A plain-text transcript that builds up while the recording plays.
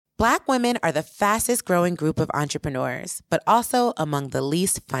Black women are the fastest growing group of entrepreneurs, but also among the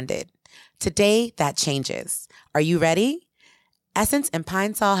least funded. Today, that changes. Are you ready? Essence and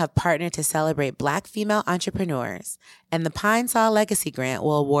Pine Sol have partnered to celebrate Black female entrepreneurs, and the Pine Sol Legacy Grant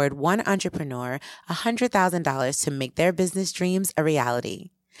will award one entrepreneur $100,000 to make their business dreams a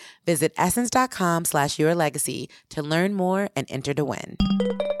reality. Visit essence.com/yourlegacy to learn more and enter to win.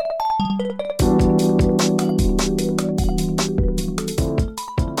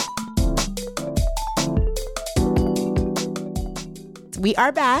 We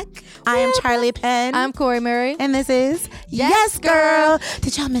are back. I am Charlie Penn. I'm Corey Murray. And this is Yes Girl.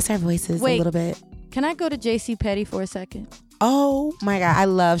 Did y'all miss our voices a little bit? Can I go to JCPenney for a second? Oh my God. I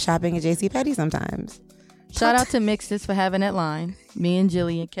love shopping at JCPenney sometimes. Shout out to Mixdish for having that line. Me and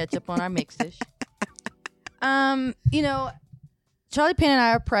Jillian catch up on our Mixdish. Charlie Penn and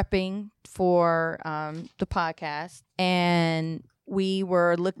I are prepping for the podcast, and we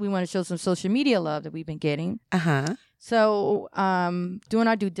want to show some social media love that we've been getting. So, doing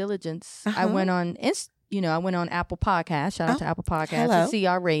our due diligence, I went on Apple Podcasts. Shout out to Apple Podcasts to see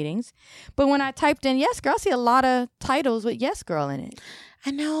our ratings. But when I typed in Yes Girl, I see a lot of titles with Yes Girl in it.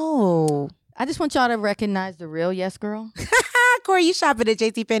 I know. I just want y'all to recognize the real Yes Girl. Corey, you shopping at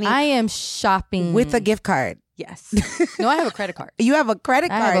JCPenney? I am shopping with a gift card. Yes. No, I have a credit card. You have a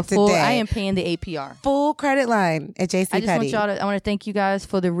credit card today. I am paying the APR. Full credit line at JCPenney. I want to thank you guys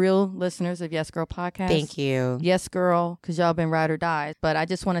for the real listeners of Yes Girl Podcast. Thank you. Yes Girl, because y'all been ride or die. But I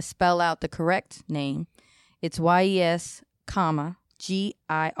just want to spell out the correct name. It's YES,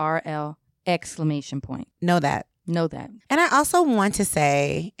 GIRL, exclamation point. Know that. And I also want to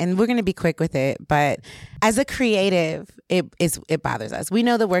say, and we're going to be quick with it, but as a creative, it bothers us. We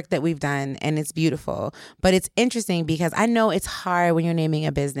know the work that we've done and it's beautiful, but it's interesting because I know it's hard when you're naming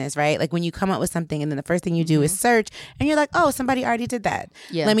a business, right? Like when you come up with something and then the first thing you do is search and you're like, oh, somebody already did that.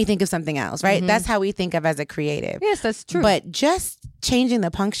 Yeah. Let me think of something else, right? That's how we think of as a creative. Yes, that's true. But just changing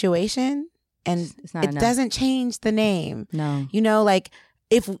the punctuation and it doesn't change the name. No. You know, like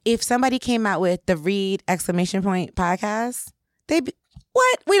if somebody came out with the Read exclamation point podcast, we'd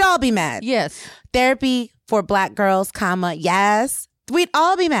all be mad. Yes. Therapy for Black girls, yes. We'd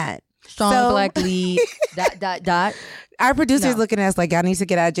all be mad. Strong Black lead, ... Our producer's looking at us like, y'all need to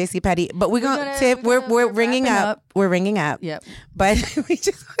get out of JCPenney. But we're ringing up. We're ringing up. Yep. But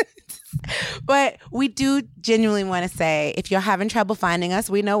we do genuinely want to say, if you're having trouble finding us,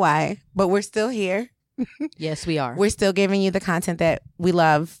 we know why. But we're still here. Yes, we are. We're still giving you the content that we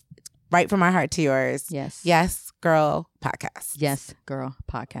love, right from our heart to yours. Yes. Yes, Girl Podcast. Yes, Girl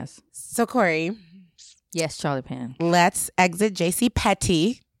Podcast. So, Corey. Yes, Charlie Penn. Let's exit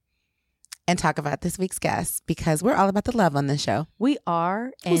JCPenney and talk about this week's guest because we're all about the love on this show. We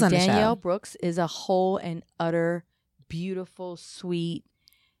are. Who's and on Danielle the show? Brooks is a whole and utter, beautiful, sweet,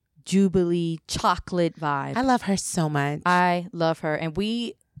 Jubilee chocolate vibe. I love her so much. I love her. And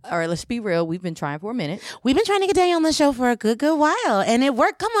let's be real, we've been trying for a minute. We've been trying to get Danielle on the show for a good while, and it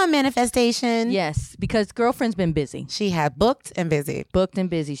worked. Come on, Manifestation. Yes, because girlfriend's been busy. She had booked and busy.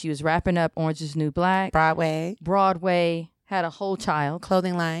 She was wrapping up Orange is the New Black. Broadway. Had a whole child.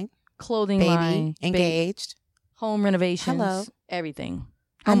 Clothing line. Baby. Engaged. Home renovations. Hello. Everything.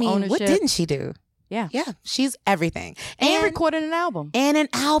 Ownership. What didn't she do? Yeah. She's everything. And recorded an album. And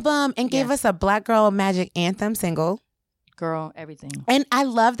gave us a Black Girl Magic Anthem single. Girl, everything. And I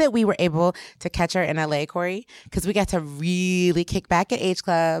love that we were able to catch her in LA, Corey, because we got to really kick back at H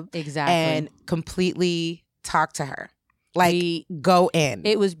Club. Exactly. And completely talk to her. Go in.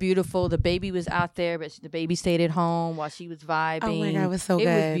 It was beautiful. The baby was out there, but the baby stayed at home while she was vibing. Oh my God, it was so good.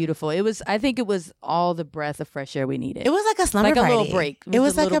 It was beautiful. I think it was all the breath of fresh air we needed. It was like a slumber party. Like a little break. It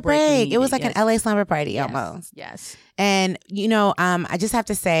was like a break. It was like an LA slumber party almost. Yes. And, I just have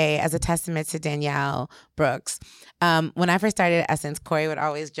to say, as a testament to Danielle Brooks, when I first started at Essence, Corey would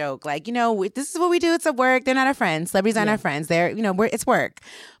always joke, like, this is what we do. It's a work. They're not our friends. Celebrities aren't our friends. They're, it's work.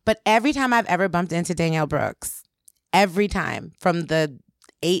 But every time I've ever bumped into Danielle Brooks, every time from the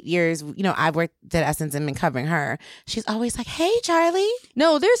 8 years, I've worked at Essence and been covering her, she's always like, hey, Charlie.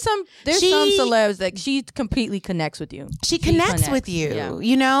 No, there's some celebs that she completely connects with you. She connects with you,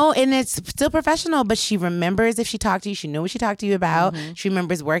 and it's still professional, but she remembers if she talked to you, she knew what she talked to you about. Mm-hmm. She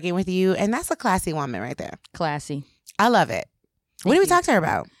remembers working with you, and that's a classy woman right there. Classy. I love it. What did we talk to her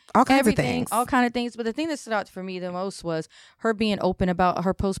about? All kinds of things. All kind of things. But the thing that stood out for me the most was her being open about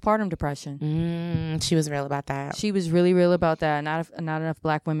her postpartum depression. She was real about that. She was really real about that. Not enough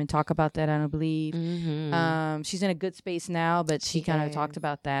Black women talk about that, I don't believe. Mm-hmm. She's in a good space now, but she kind of talked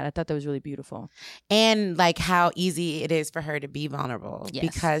about that. I thought that was really beautiful. And like how easy it is for her to be vulnerable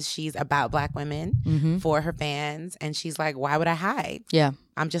because she's about Black women for her fans. And she's like, why would I hide? Yeah.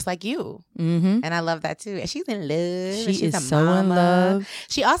 I'm just like you. Mm-hmm. And I love that too. And she's in love. She is so in love.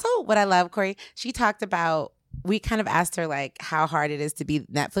 She also, what I love, Corey, she talked about, we kind of asked her like how hard it is to be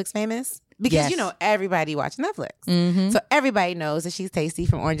Netflix famous. Because, everybody watches Netflix. Mm-hmm. So everybody knows that she's Tasty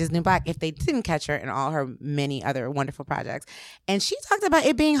from Orange is the New Black if they didn't catch her in all her many other wonderful projects. And she talked about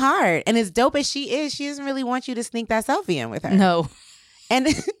it being hard. And as dope as she is, she doesn't really want you to sneak that selfie in with her. No. And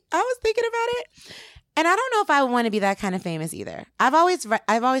I was thinking about it. And I don't know if I want to be that kind of famous either. I've always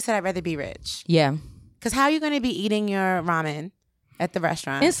said I'd rather be rich. Yeah. Because how are you going to be eating your ramen at the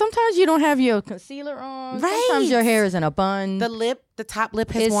restaurant? And sometimes you don't have your concealer on. Right. Sometimes your hair is in a bun. The top lip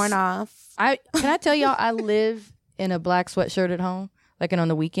has worn off. Can I tell y'all, I live in a black sweatshirt at home. Like, and on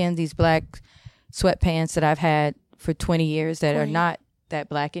the weekends, these black sweatpants that I've had for 20 years that are not that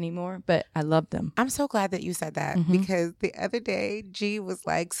black anymore, but I love them. I'm so glad that you said that because the other day, G was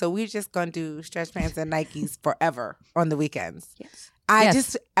like, so we're just going to do stretch pants and Nikes forever on the weekends. Yes.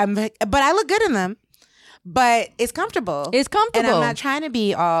 But I look good in them. But it's comfortable. It's comfortable. And I'm not trying to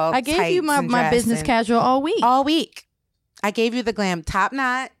be all I gave you my business casual all week. All week. I gave you the glam top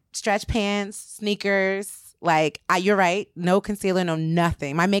knot, stretch pants, sneakers. Like, you're right. No concealer, no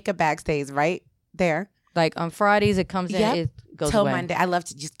nothing. My makeup bag stays right there. Like on Fridays, it comes in, it goes Till away. Monday. I love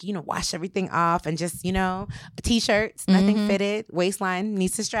to just, wash everything off and just, T-shirts, nothing fitted. Waistline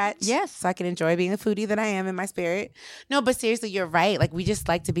needs to stretch. Yes. So I can enjoy being the foodie that I am in my spirit. No, but seriously, you're right. Like, we just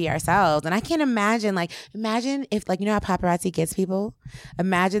like to be ourselves. And I can't imagine if, how paparazzi gets people?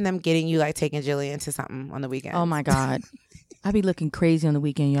 Imagine them getting you, taking Jillian to something on the weekend. Oh, my God. I be looking crazy on the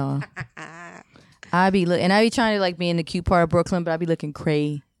weekend, y'all. I be trying to, be in the cute part of Brooklyn, but I be looking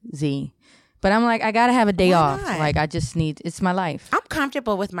crazy. But I'm like, I got to have a day off. Like, I just it's my life. I'm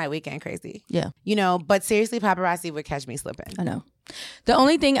comfortable with my weekend crazy. Yeah. But seriously, paparazzi would catch me slipping. I know. The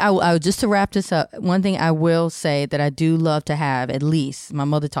only thing I just to wrap this up, one thing I will say that I do love to have, at least, my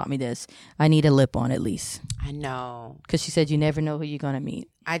mother taught me this, I need a lip on at least. I know. Because she said you never know who you're going to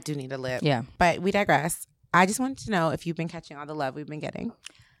meet. I do need a lip. Yeah. But we digress. I just wanted to know if you've been catching all the love we've been getting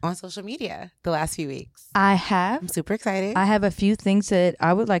on social media the last few weeks. I have. I'm super excited. I have a few things that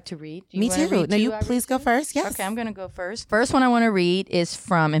I would like to read. Me too. No, you please go first. Yes. Okay, I'm going to go first. First one I want to read is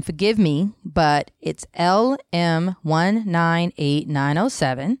from, and forgive me, but it's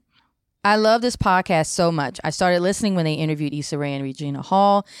LM198907. I love this podcast so much. I started listening when they interviewed Issa Rae and Regina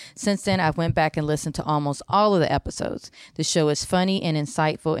Hall. Since then, I've went back and listened to almost all of the episodes. The show is funny and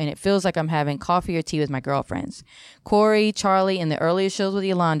insightful, and it feels like I'm having coffee or tea with my girlfriends. Corey, Charlie, and the earlier shows with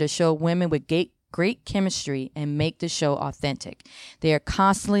Yolanda show women with great chemistry and make the show authentic. They are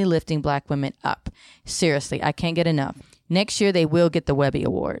constantly lifting black women up. Seriously, I can't get enough. Next year, they will get the Webby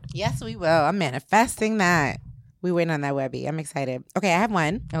Award. Yes, we will. I'm manifesting that. We waiting on that Webby. I'm excited. Okay, I have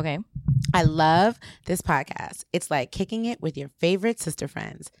one. Okay. I love this podcast. It's like kicking it with your favorite sister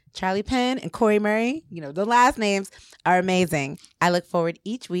friends. Charlie Penn and Corey Murray, the last names are amazing. I look forward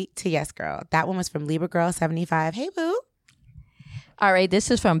each week to Yes Girl. That one was from Libra Girl 75. Hey, boo. All right, this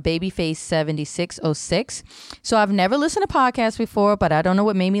is from Babyface 7606. So I've never listened to podcasts before, but I don't know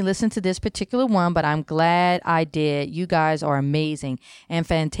what made me listen to this particular one, but I'm glad I did. You guys are amazing. And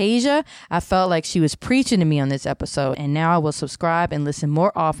Fantasia, I felt like she was preaching to me on this episode, and now I will subscribe and listen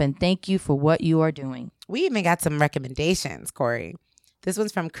more often. Thank you for what you are doing. We even got some recommendations, Corey. This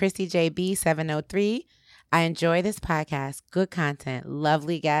one's from Chrissy JB 703. I enjoy this podcast. Good content,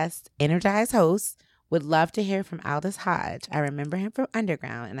 lovely guests, energized hosts. Would love to hear from Aldous Hodge. I remember him from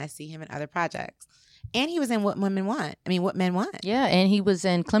Underground, and I see him in other projects. And he was in What Men Want. Yeah, and he was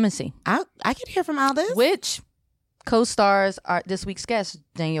in Clemency. I could hear from Aldous. Which co-stars are this week's guest,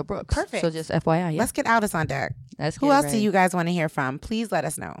 Danielle Brooks. Perfect. So just FYI. Yeah. Let's get Aldous on deck. Who else do you guys want to hear from? Please let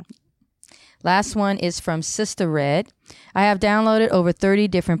us know. Last one is from Sister Red. I have downloaded over 30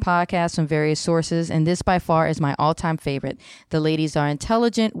 different podcasts from various sources, and this by far is my all-time favorite. The ladies are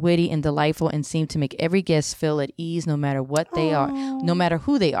intelligent, witty, and delightful, and seem to make every guest feel at ease no matter what they are, no matter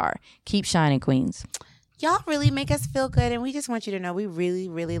who they are. Keep shining, queens. Y'all really make us feel good, and we just want you to know we really,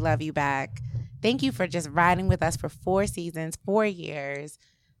 really love you back. Thank you for just riding with us for 4 seasons, 4 years.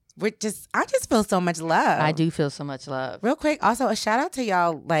 I just feel so much love. I do feel so much love. Real quick, also a shout out to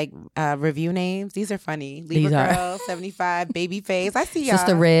y'all review names. These are funny. Libra Girl 75, Babyface. I see y'all.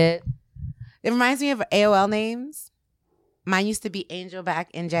 Sister Red. It reminds me of AOL names. Mine used to be Angel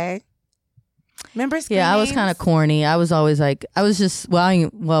Back NJ. Remember screen Yeah, I was names? kind of corny. I was always like, mine was just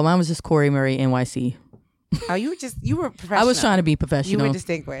Corey Murray NYC. Oh, you were professional. I was trying to be professional. You were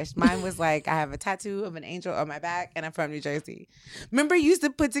distinguished. Mine was I have a tattoo of an angel on my back and I'm from New Jersey. Remember you used to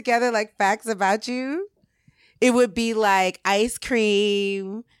put together facts about you? It would be ice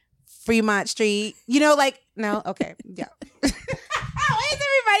cream, Fremont Street. No, okay. Yeah. Wait a minute.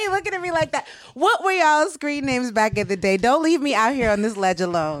 everybody looking at me like that? What were y'all's screen names back in the day? Don't leave me out here on this ledge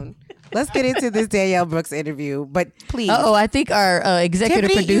alone. Let's get into this Danielle Brooks interview, but please. I think our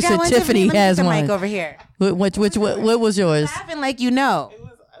executive producer Tiffany has the one. Mic over here. What was yours? Laughing like you know. It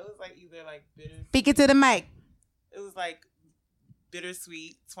was like either like bitter. Speak it to the mic. It was like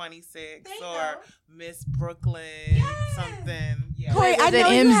Bittersweet 26 There you or go. Miss Brooklyn something. Yeah. Corey, I Was know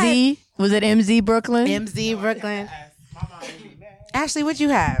it MZ? Was it MZ Brooklyn? MZ Brooklyn. My mom would be mad. Ashley, what you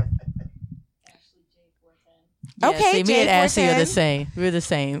have? Yeah, Okay, see, me and Ashley are J410. the same. We're the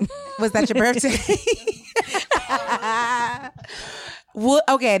same. Was that your birthday? Well,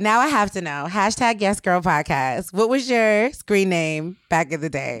 okay, now I have to know. Hashtag Yes Girl Podcast. What was your screen name back in the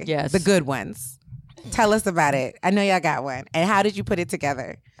day? Yes. The good ones. Tell us about it. I know y'all got one. And how did you put it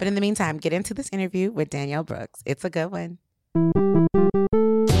together? But in the meantime, get into this interview with Danielle Brooks. It's a good one.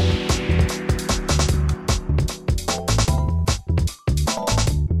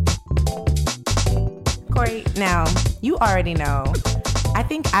 Corey, now, you already know. I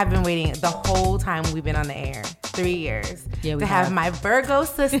think I've been waiting the whole time we've been on the air, 3 years, Yeah, we to have have. my Virgo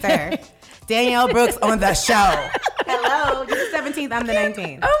sister, Danielle Brooks, on the show. Hello, you're the 17th, I'm the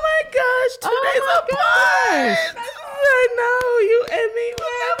 19th. Oh my gosh, 2 days apart. I know you and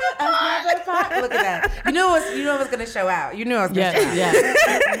me. Look at that. You knew it was going to show out. You knew it was going to show out.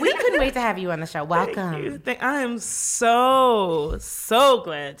 Yeah. We couldn't wait to have you on the show. Welcome. I am so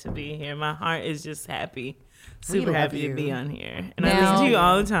glad to be here. My heart is just happy. Super love happy you. to be on here. And Now- I listen to you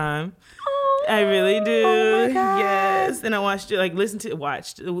all the time. I really do. Oh my God. Yes. And I watched you listen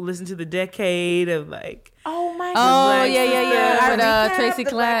to the decade of like Oh my Oh, God. yeah. With recap Tracy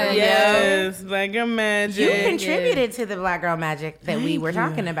the Black Clyde. Girl yes, Black Girl Magic. You contributed to the Black Girl Magic that we Thank were you.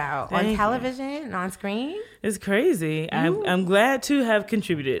 talking about on Thank you. television and on screen It's crazy. I'm glad to have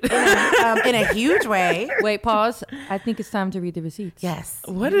contributed. in a huge way. Wait, pause. I think it's time to read the receipts. Yes.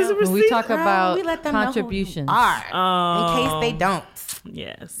 What is a receipt? When we talk Girl, about we let them know who you contributions. are, Oh, in case they don't.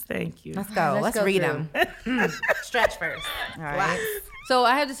 Yes, thank you. Let's go. Let's Let's go read through. them. Stretch first. All right. So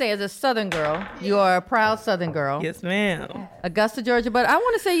I have to say, as a Southern girl, you are a proud Southern girl. Yes, ma'am. Augusta, Georgia, but I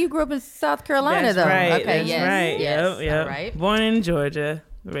want to say you grew up in South Carolina, That's though. right. Okay, That's yes. right. Yes. Yep. All right. Born in Georgia,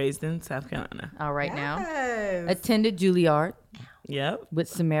 raised in South Carolina. All right now. Yes. Attended Juilliard Yep. with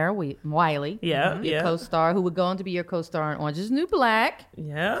Samara Wiley. Yep. Your Yep. co-star, who would go on to be your co-star in Orange is the New Black.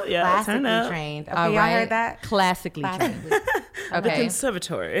 Yep. Yep. Classically Turn up. trained. Okay, All y'all right. heard that? Classically trained. The Okay.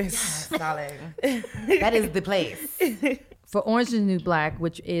 conservatory. Solid. That is the place. For Orange is the New Black,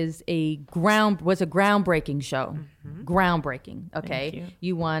 which is was a groundbreaking show. Groundbreaking. Okay.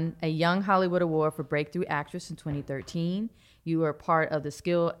 You won a Young Hollywood Award for Breakthrough Actress in 2013. You were part of the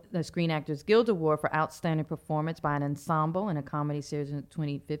Screen Actors Guild Award for Outstanding Performance by an Ensemble in a Comedy Series in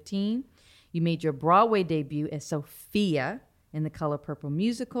 2015. You made your Broadway debut as Sophia in the Color Purple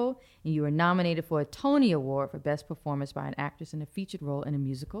musical, and you were nominated for a Tony Award for Best Performance by an Actress in a Featured Role in a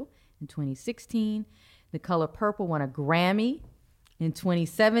Musical in 2016. The Color Purple won a Grammy in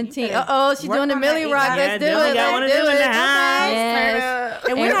 2017. She's work doing the on Millie that. Rock. Yeah, Let's do definitely it. got one of Let's do them in it. the house. Yes.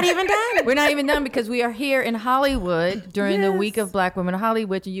 And we're not even done. We're not even done because we are here in Hollywood during the week of Black Women in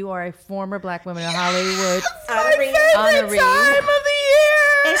Hollywood. And you are a former Black Women in Hollywood honoree. Time of the year.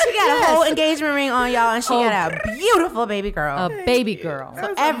 And she got a whole engagement ring on, y'all, and she got a beautiful baby girl. A baby girl.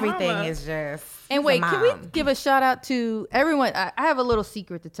 So everything is just. And wait, can we give a shout out to everyone? I have a little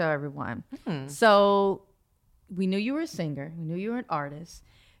secret to tell everyone. So we knew you were a singer. We knew you were an artist.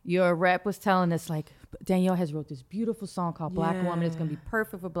 Your rep was telling us, like, Danielle has wrote this beautiful song called Black Woman. It's going to be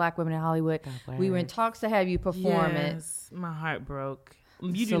perfect for Black women in Hollywood. We were in talks to have you perform it. My heart broke.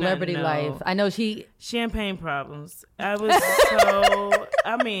 You Celebrity do not know. Life. I know she... Champagne problems. I was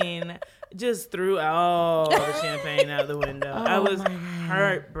just threw all the champagne out the window. I was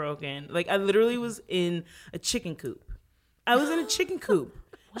heartbroken. Like, I literally was in a chicken coop. I was in a chicken coop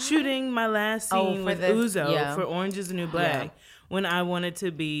shooting my last scene with Uzo for Orange is the New Black when I wanted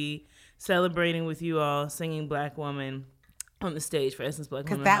to be celebrating with you all, singing Black Woman on the stage for Essence Black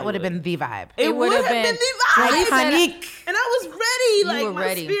Women. Because that would have been the vibe. It would have been the vibe. Iconic. And I was ready. You were My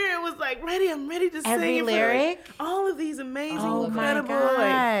ready. spirit was like ready. I'm ready to sing. Every for lyric? all of these amazing, Oh my incredible.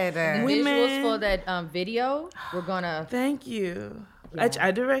 God. Visuals for that video, we're going to... Thank you.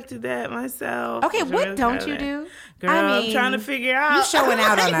 I directed that myself. Okay, I'm what really don't proud you of that. do? Girl, I I'm mean, trying to figure out. you showing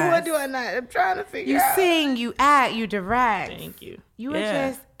out on us. What do I not? I'm trying to figure You out. sing, you act, you direct. Thank you. You were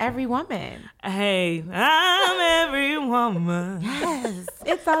just every woman. Hey, I'm every woman. Yes.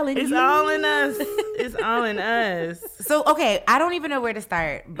 It's all in It's you. all in us. It's all in us. So, okay, I don't even know where to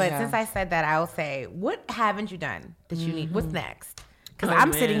start. But since I said that, I'll say, what haven't you done that you need? What's next? Because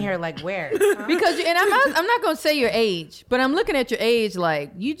I'm sitting here like, where? Because and I'm not gonna say your age, but I'm looking at your age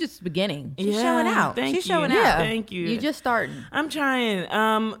like you just beginning. She's showing out. She's showing out. Yeah. Thank you. You just starting. I'm trying.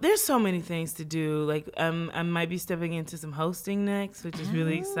 There's so many things to do. Like I might be stepping into some hosting next, which is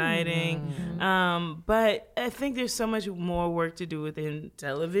really exciting. But I think there's so much more work to do within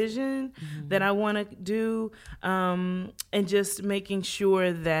television that I want to do, and just making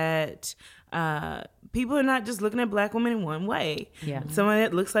sure that people are not just looking at Black women in one way. Yeah. Someone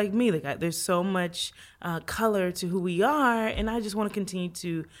that looks like me. Like there's so much color to who we are, and I just want to continue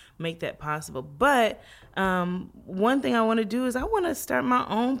to make that possible. But one thing I want to do is I want to start my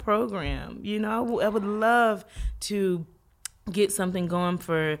own program. You know, I would love to get something going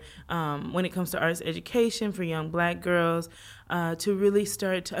for when it comes to arts education for young Black girls, to really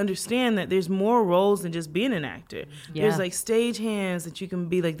start to understand that there's more roles than just being an actor. Yeah. There's like stage hands that you can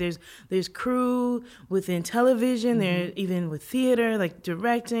be like, there's crew within television, there even with theater, like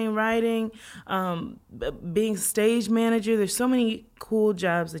directing, writing, being stage manager. There's so many cool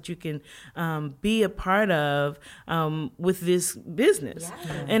jobs that you can be a part of with this business.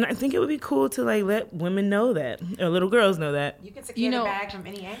 Yeah. And I think it would be cool to like let women know that, or little girls know that. You can secure the bag from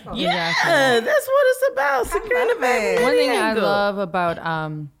any angle. Yeah, that's what it's about, securing the bag from One any thing angle. I love about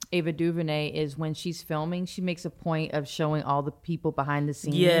Ava DuVernay is when she's filming, she makes a point of showing all the people behind the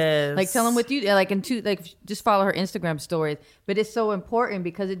scenes. Yes. Like tell them what you like, just follow her Instagram stories. But it's so important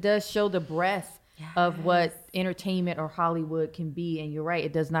because it does show the breadth of what entertainment or Hollywood can be. And you're right,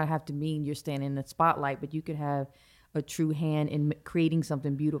 it does not have to mean you're standing in the spotlight, but you could have a true hand in creating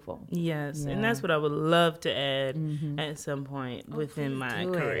something beautiful. Yes, and that's what I would love to add at some point within my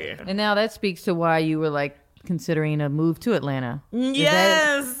career. And now that speaks to why you were like considering a move to Atlanta.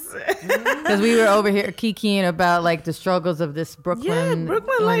 Yes. Because we were over here kikiing about like the struggles of this Brooklyn. Yeah,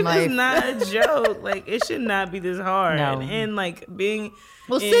 Brooklyn life is not a joke. Like it should not be this hard. No. And like being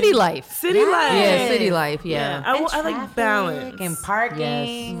city life. City life. Yeah, city life. Yeah. I like balance and parking.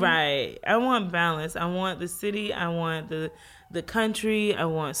 Yes. Right. I want balance. I want the city. I want the country. I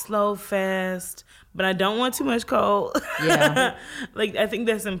want slow, fast, but I don't want too much cold. Yeah. Like I think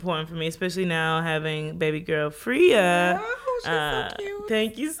that's important for me, especially now having baby girl Freya. Oh, she's so cute.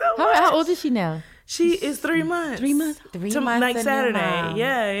 Thank you so much. How old is she now? She is 3 months. 3 months? 3 months. Like Saturday.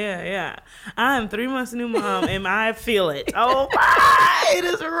 Yeah. I'm 3 months new mom and I feel it. Oh my, it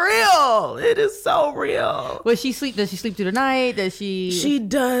is real. It is so real. Does she sleep through the night? She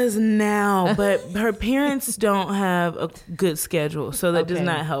does now, but her parents don't have a good schedule, so that does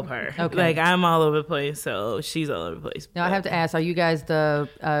not help her. Okay. Like I'm all over the place, so she's all over the place. Now I have to ask, are you guys the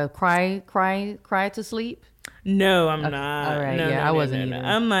cry to sleep? No, I'm not. All right, no, I wasn't either.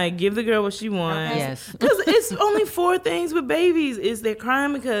 I'm like, give the girl what she wants. Okay. Yes. Because it's only 4 things with babies. Is they're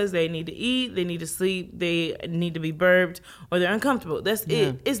crying because they need to eat, they need to sleep, they need to be burped, or they're uncomfortable. That's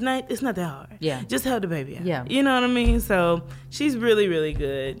it. It's not that hard. Yeah. Just help the baby out. Yeah. You know what I mean? So she's really, really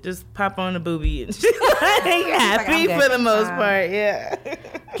good. Just pop on the boobie and she's like happy for the most part. Yeah.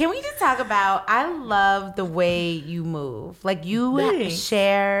 Can we just talk about, I love the way you move. Like you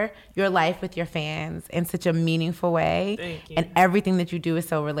share your life with your fans in such a meaningful way. Thank you. And everything that you do is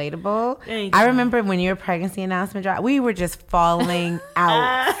so relatable. Thank I you. remember when your pregnancy announcement dropped, we were just falling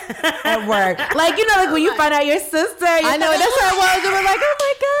out at work. Like, you know, like when you find out your sister. I know, that's how it was. We were like, oh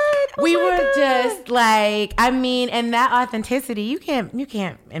my God. We were just like, I mean, and that authenticity, you can't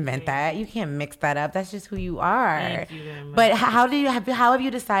invent that. You can't mix that up. That's just who you are. Thank you very much. But how have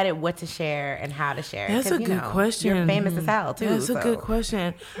you decided what to share and how to share? That's a good question. You're famous as hell too. That's a good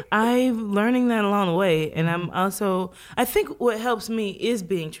question. I'm learning that along the way, and I think what helps me is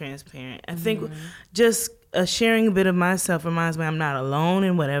being transparent. I think just sharing a bit of myself reminds me I'm not alone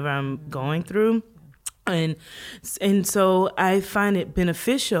in whatever I'm going through. And so I find it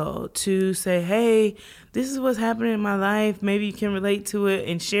beneficial to say, hey, this is what's happening in my life. Maybe you can relate to it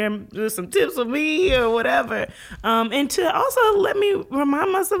and share some tips with me or whatever. And to also let me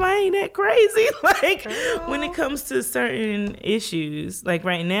remind myself I ain't that crazy. Like when it comes to certain issues, like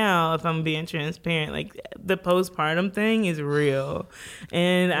right now, if I'm being transparent, like the postpartum thing is real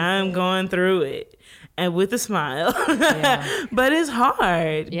and I'm going through it. And with a smile. But it's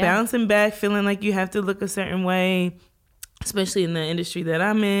hard. Bouncing back, feeling like you have to look a certain way, especially in the industry that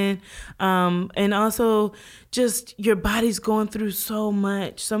I'm in. And also just your body's going through so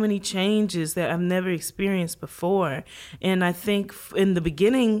many changes that I've never experienced before. And I think in the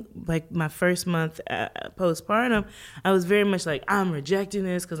beginning, like my first month postpartum, I was very much like, I'm rejecting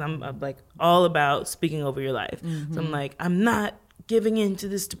this because I'm like all about speaking over your life. So I'm like, I'm not giving into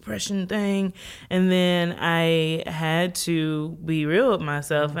this depression thing. And then I had to be real with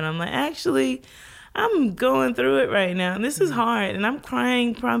myself. And I'm like, actually, I'm going through it right now. And this is hard. And I'm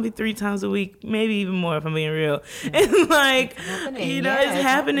crying probably 3 times a week, maybe even more if I'm being real. And like, it's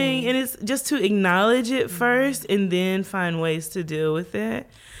happening. And it's just to acknowledge it first and then find ways to deal with it.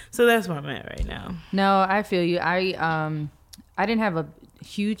 So that's where I'm at right now. No, I feel you. I didn't have a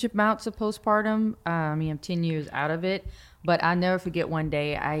huge amounts of postpartum. I'm 10 years out of it. But I'll never forget one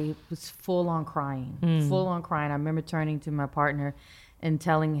day I was full on crying. I remember turning to my partner and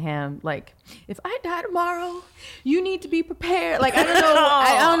telling him, like, if I die tomorrow, you need to be prepared. Like, I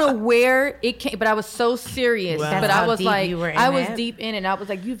don't know where it came, but I was so serious. Wow. But I was like, I was deep in it. And I was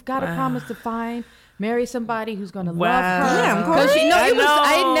like, you've got to promise to marry somebody who's going to love her. Yeah, of course.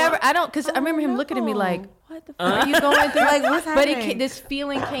 Because I remember him looking at me like, what the fuck are you going through? Like, what's happening? But this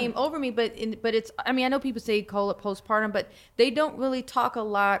feeling came over me. But it's, I know people say call it postpartum, but they don't really talk a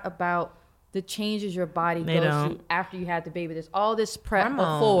lot about the changes your body goes through after you have the baby. There's all this prep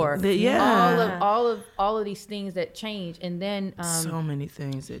before. All of these things that change. And then so many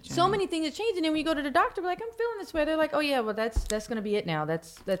things that change. And then when you go to the doctor, we're like, I'm feeling this way. They're like, oh yeah, well that's gonna be it now.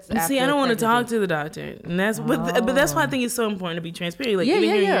 That's See, I don't want to talk to the doctor. And that's but that's why I think it's so important to be transparent. Like even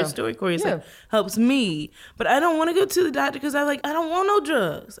hearing your story, Corey, like, helps me. But I don't want to go to the doctor because I don't want no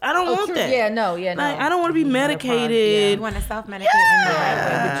drugs. I don't want that. Yeah, no. Like, I don't want to be medicated. You want to self-medicate in the right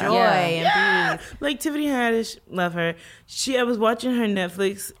way with joy and peace. Like Tiffany Haddish, love her. I was watching her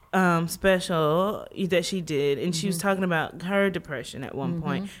Netflix special that she did, and she was talking about her depression at one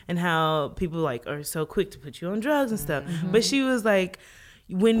point and how people like are so quick to put you on drugs and stuff. But she was like,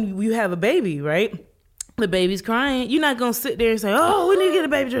 when you have a baby, right? The baby's crying. You're not gonna sit there and say, "Oh, we need to get a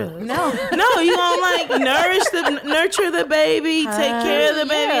baby drug." No, you gonna like nurture the baby, take care of the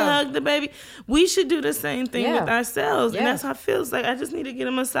baby, hug the baby. We should do the same thing with ourselves, and that's how it feels. Like I just need to get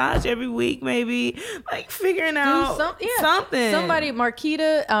a massage every week, maybe like figuring out something. Somebody,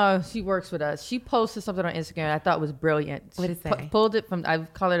 Marquita, she works with us. She posted something on Instagram I thought was brilliant. What did it say? Pulled it from. I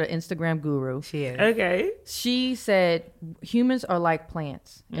call her an Instagram guru. She is. Okay. She said humans are like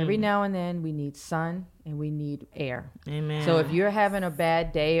plants. Every now and then we need sun and we need air. Amen. So if you're having a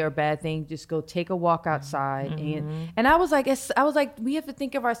bad day or bad thing, just go take a walk outside. And I was like, we have to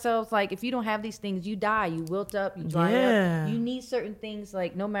think of ourselves like, if you don't have these things, you die, you wilt up, you dry up. You need certain things,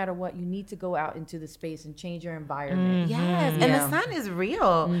 like no matter what, you need to go out into the space and change your environment. Yes, and the sun is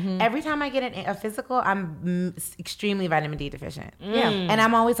real. Every time I get a physical, I'm extremely vitamin D deficient. And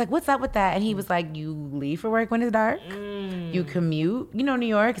I'm always like, what's up with that? And he was like, you leave for work when it's dark. You commute, New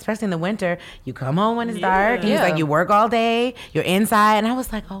York, especially in the winter, you come home when it's dark. And he's like, you work all day, you're inside. And I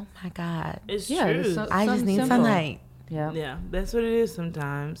was like, oh my God. It's true. I just need sunlight. Yeah, that's what it is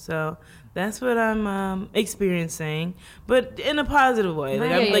sometimes. So that's what I'm experiencing, but in a positive way.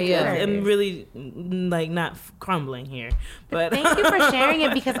 Like I'm really like not crumbling here. But thank you for sharing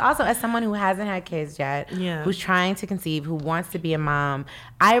it, because also as someone who hasn't had kids yet, who's trying to conceive, who wants to be a mom,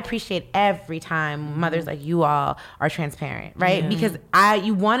 I appreciate every time mothers like you all are transparent, right? Because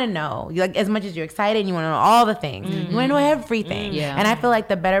you want to know, like as much as you're excited, you want to know all the things, you want to know everything, and I feel like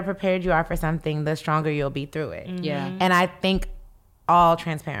the better prepared you are for something, the stronger you'll be through it. And I think all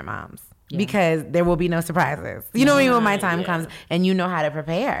transparent moms. Because there will be no surprises. You know when my time comes, and you know how to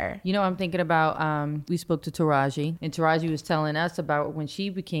prepare. I'm thinking about, we spoke to Taraji, and Taraji was telling us about when she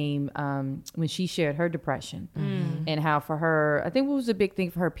became, when she shared her depression, and how for her, I think what was a big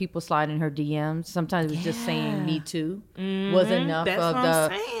thing for her, people sliding her DMs. Sometimes it was just saying "me too" was enough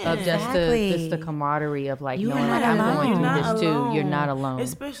of just the camaraderie of like knowing like I'm going through this too. You're not alone.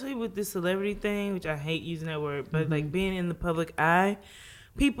 Especially with the celebrity thing, which I hate using that word, but like being in the public eye.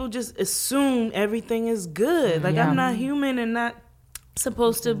 People just assume everything is good. Like I'm not human and not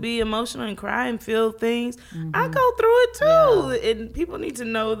supposed to be emotional and cry and feel things. I go through it too, and people need to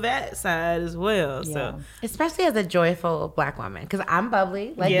know that side as well. So especially as a joyful Black woman, because I'm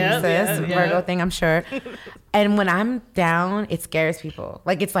bubbly like you, sis. Virgo thing, I'm sure. And when I'm down, it scares people.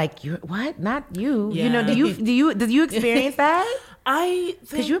 Like it's like, you what? Not you. Do you experience that? I think,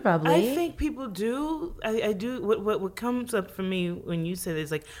 because you're bubbly. I think people do. I do. What comes up for me when you say this,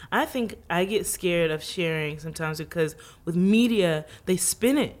 like, I think I get scared of sharing sometimes because with media they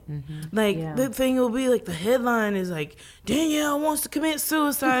spin it. Like the thing will be like the headline is like Danielle wants to commit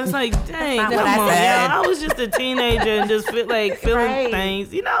suicide. It's like, dang, come on, I was just a teenager and just feeling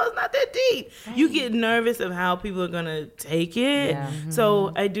things. It's not that deep. You get nervous of how people are gonna take it.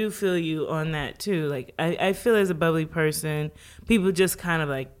 So I do feel you on that too. Like I feel as a bubbly person, people just kind of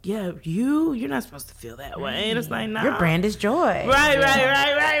like, you're not supposed to feel that way. And it's like, nah. You're Brandice Joy. Right. You know what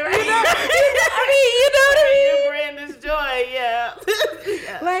I mean? You're Brandice Miss Joy. Yeah.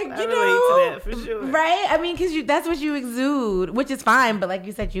 Like, I you relate know, to that for sure. right? I mean, because that's what you exude, which is fine. But like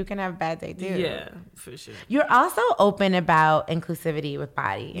you said, you can have a bad day too. Yeah, for sure. You're also open about inclusivity with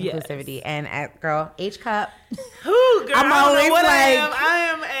body inclusivity, Yes. and girl, H cup. Ooh, girl, I'm I don't know always what I like- am.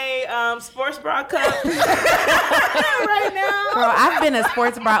 I am a sports bra cup right now. Girl, I've been a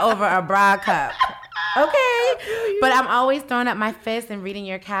sports bra over a bra cup. Okay, but I'm always throwing up my fist and reading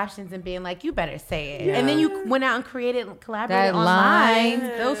your captions and being like, "You better say it." Yeah. And then you went out and collaborated That online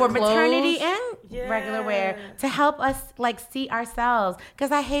line, those for clothes. maternity and Yeah. regular wear to help us like see ourselves.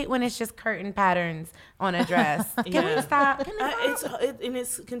 Because I hate when it's just curtain patterns on a dress. Can we stop? Can we stop?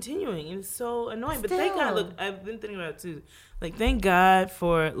 It's continuing, and it's so annoying. But thank Still. God. Look, I've been thinking about it too. Like, thank God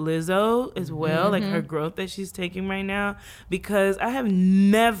for Lizzo as well. Like her growth that she's taking right now, because I have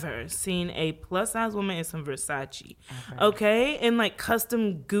never seen a plus size woman in some Versace, okay, and like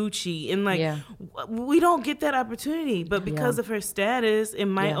custom Gucci, and like we don't get that opportunity. But because of her status, it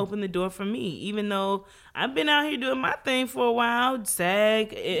might open the door for me. Even though I've been out here doing my thing for a while,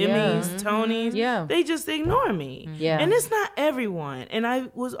 SAG, Emmys, Tonys, they just ignore me. And it's not everyone. And I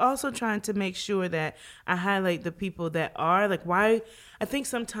was also trying to make sure that I highlight the people that are. Like, why I think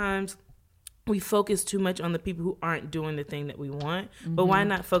sometimes we focus too much on the people who aren't doing the thing that we want, but why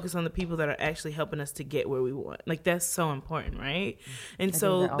not focus on the people that are actually helping us to get where we want? Like, that's so important, right? And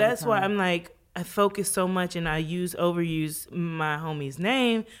so that's why I'm like, I focus so much, and I overuse my homie's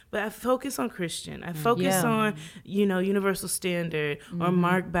name, but I focus on Christian. I focus on, Universal Standard or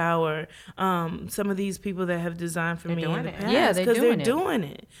Mark Bauer, some of these people that have designed for me in the past. Yeah, because they're doing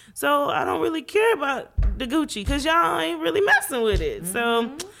it. So I don't really care about the Gucci because y'all ain't really messing with it. So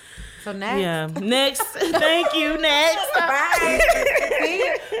next. Yeah, next. Thank you. Next.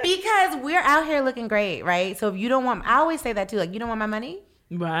 Bye. Because we're out here looking great, right? So if you don't want, I always say that too. Like, you don't want my money?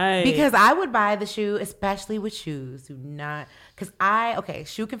 Right. Because I would buy the shoe, especially with shoes. Do not, because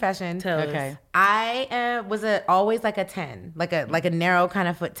shoe confession. Tell us. I was always like a 10, like a narrow kind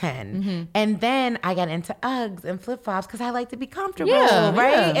of foot 10. And then I got into Uggs and flip flops because I like to be comfortable, right?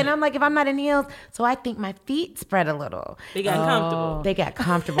 Yeah. And I'm like, if I'm not in heels, so I think my feet spread a little. They got comfortable. They got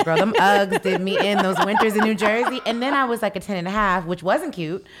comfortable, girl. Them Uggs did me in those winters in New Jersey. And then I was like a 10 and a half, which wasn't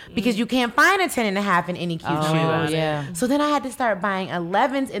cute because you can't find a 10 and a half in any cute shoes. Yeah. So then I had to start buying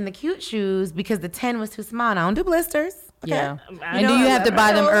 11s in the cute shoes because the 10 was too small. And I don't do blisters. Okay. Yeah. And do you have to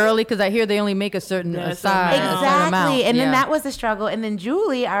buy them early? Because I hear they only make a certain size. Exactly. A certain amount. And then that was the struggle. And then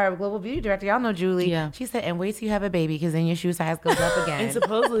Julie, our global beauty director, y'all know Julie. Yeah. She said, and wait till you have a baby because then your shoe size goes up again. And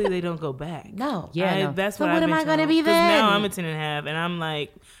supposedly they don't go back. No. Yeah. That's so what what I've am been I going to told. be then? Now I'm a 10 and a half, and I'm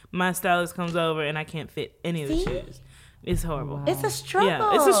like, my stylist comes over and I can't fit any of the shoes. It's horrible. Wow. It's a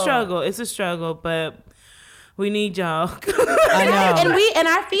struggle. Yeah, it's a struggle, but we need y'all. I know. And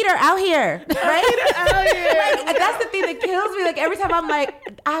our feet are out here, right? Like, that's the thing that kills me. Like, every time I'm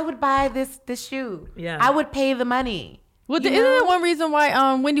like, I would buy this shoe. Yeah. I would pay the money. Well, isn't that one reason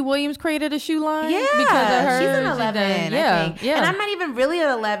why Wendy Williams created a shoe line? Yeah, because of her. she's an 11. I think. Yeah. And I'm not even really an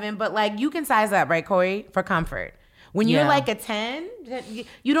 11, but like you can size up, right, Corey, for comfort. When you're like a 10,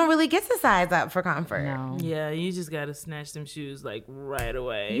 you don't really get to size up for comfort. No. Yeah, you just gotta snatch them shoes like right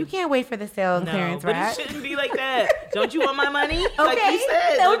away. You can't wait for the sale and clearance, but right? it shouldn't be like that. Don't you want my money? Okay. Like you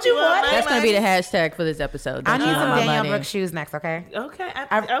said, don't you want my That's money? going to be the hashtag for this episode. I need some Danielle money. Brooks shoes next, okay? Okay,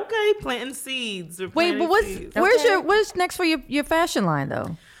 okay, planting seeds. Wait, but what's next for your fashion line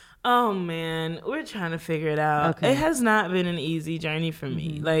though? Oh man, we're trying to figure it out. Okay. It has not been an easy journey for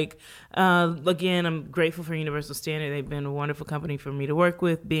me. Like, again, I'm grateful for Universal Standard. They've been a wonderful company for me to work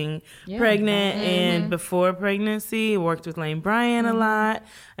with, being pregnant and before pregnancy. I worked with Lane Bryant a lot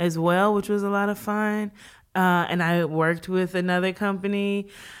as well, which was a lot of fun. And I worked with another company.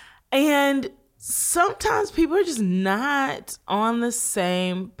 And sometimes people are just not on the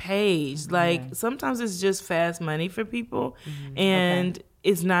same page. Like, sometimes it's just fast money for people. And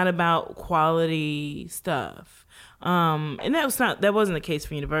it's not about quality stuff. And that wasn't the case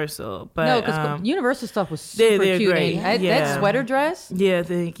for Universal. But no, because Universal stuff was super they're cute. great. That sweater dress. Yeah,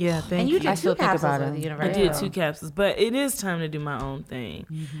 thank you. And you did I two still think capsules about with it. Universal. I did 2 capsules, but it is time to do my own thing.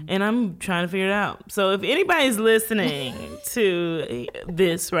 And I'm trying to figure it out. So if anybody's listening to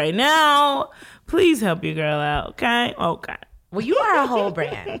this right now, please help your girl out, okay? Okay. Well, you are a whole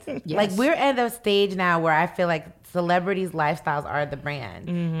brand. Like, we're at the stage now where I feel like celebrities' lifestyles are the brand.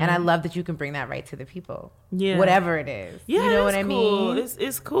 And I love that you can bring that right to the people. Yeah. Whatever it is. Yeah, you know what I cool. mean?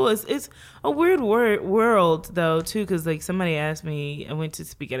 It's cool. It's a weird world, though, too, because, like, somebody asked me, I went to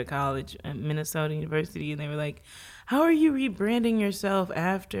speak at a college at Minnesota University, and they were like, how are you rebranding yourself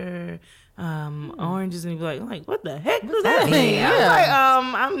after oranges, and you'd be like, what the heck does that mean? Yeah. I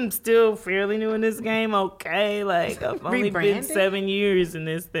was like, I'm still fairly new in this game. Okay, like I've only been 7 years in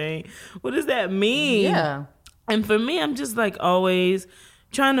this thing. What does that mean? Yeah. And for me, I'm just like always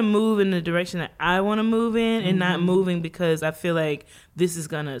trying to move in the direction that I want to move in, and not moving because I feel like this is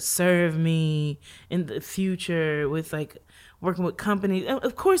gonna serve me in the future with like working with companies.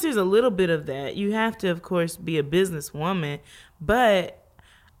 Of course, there's a little bit of that. You have to, of course, be a businesswoman, but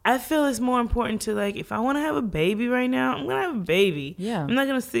I feel it's more important to, like, if I want to have a baby right now, I'm going to have a baby. Yeah. I'm not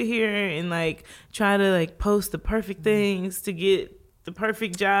going to sit here and, like, try to, like, post the perfect things to get the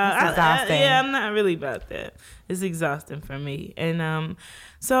perfect job. It's exhausting. I'm not really about that. It's exhausting for me. And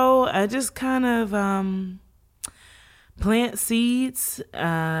so I just kind of plant seeds,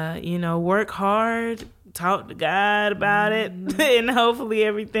 work hard, talk to God about it, and hopefully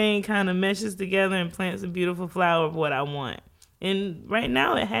everything kind of meshes together and plants a beautiful flower of what I want. And right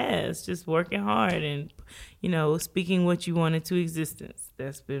now it has, just working hard and, speaking what you want into existence.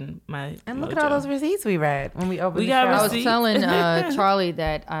 That's been my And look mojo. at all those receipts we read when we opened the show. I was telling Charlie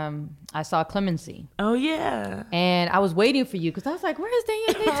that I saw Clemency. Oh, yeah. And I was waiting for you because I was like, where's Danielle?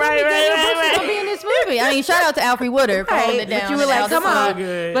 They told me Right. Danielle Brooks is going to be in this movie. I mean, shout out to Alfred Woodard for holding it down. But you were like, come on.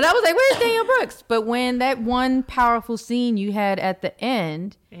 Good. But I was like, where's Danielle Brooks? But when that one powerful scene you had at the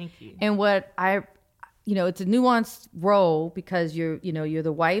end, Thank you. and what it's a nuanced role because you're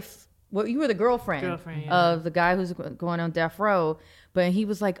the wife. Well, you were the girlfriend of the guy who's going on death row. But he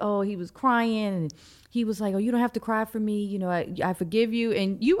was like, he was crying, and he was like, you don't have to cry for me. I forgive you.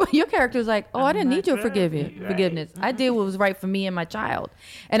 And your character was like, I didn't need your forgiveness. I did what was right for me and my child.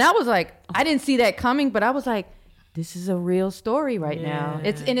 And I was like, I didn't see that coming, but I was like, this is a real story right now.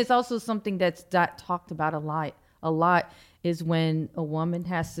 It's also something that's talked about a lot is when a woman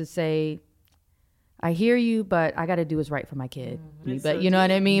has to say, I hear you, but I got to do what's right for my kid. But you know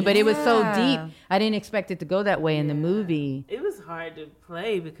what I mean? Yeah. But it was so deep. I didn't expect it to go that way in the movie. It was hard to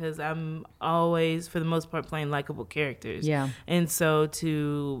play because I'm always, for the most part, playing likable characters. Yeah. And so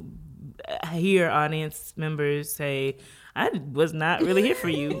to hear audience members say, I was not really here for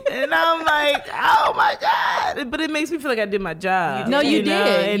you. And I'm like, oh my God. But it makes me feel like I did my job. You did.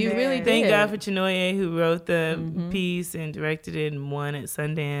 And you really did. Thank God for Chinoye, who wrote the piece and directed it and won at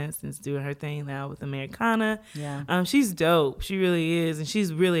Sundance and is doing her thing now with Americana. Yeah. She's dope. She really is. And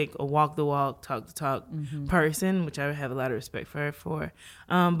she's really a walk the walk, talk the talk person, which I have a lot of respect for her for.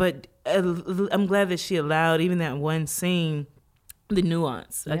 But I'm glad that she allowed even that one scene, the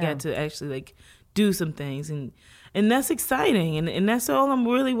nuance. I got to actually do some things and that's exciting, and that's all I'm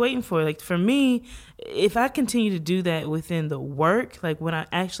really waiting for. Like, for me, if I continue to do that within the work, like when I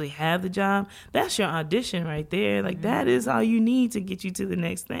actually have the job, that's your audition right there. Like, that is all you need to get you to the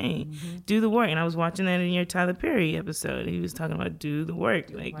next thing. Do the work. And I was watching that in your Tyler Perry episode. He was talking about do the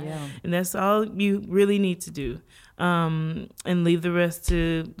work. And that's all you really need to do. And leave the rest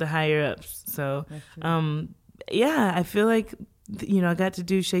to the higher ups. So, I feel like, I got to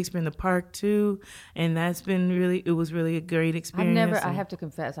do Shakespeare in the Park too, and that's been it was really a great experience. I have to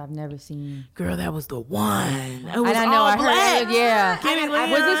confess, I've never seen. Girl, that was the one. It was I know, all I black. heard, yeah. Kenny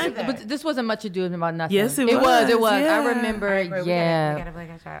Leon. This wasn't Much Ado About Nothing. Yes, it was. Yeah. I remember, We gotta play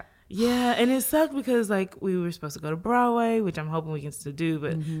that shot. Yeah, and it sucked because we were supposed to go to Broadway, which I'm hoping we can still do,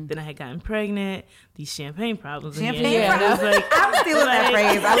 but then I had gotten pregnant. These champagne problems. Champagne problems. I'm stealing that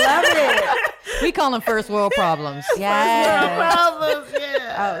phrase. I love it. We call them first world problems. First world problems.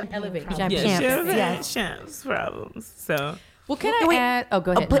 Yeah. Elevate. Champs problems. So. Well, can I add? Oh,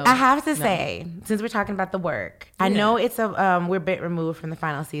 go ahead. But I have to say, since we're talking about the work, I know it's we're a bit removed from the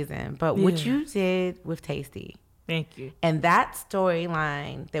final season, but what you did with Tasty. Thank you. And that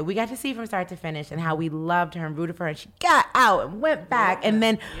storyline that we got to see from start to finish and how we loved her and rooted for her and she got out and went back and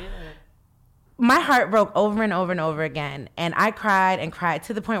then my heart broke over and over and over again. And I cried and cried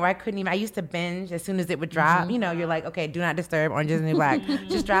to the point where I couldn't even, I used to binge as soon as it would drop. You're like, okay, do not disturb, Orange is the New Black.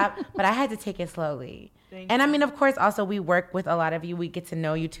 Just drop. But I had to take it slowly. And I mean, of course, also we work with a lot of you. We get to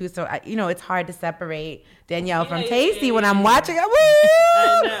know you too. So, it's hard to separate Danielle from Tasty when I'm watching.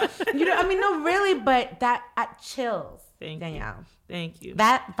 I know. No, really, but that chills, Danielle. Thank you.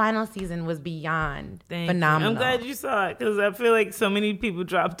 That final season was beyond phenomenal. I'm glad you saw it because I feel like so many people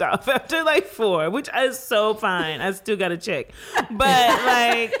dropped off after 4, which is so fine. I still got to check. But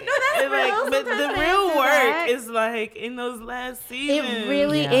but the real work is in those last seasons. It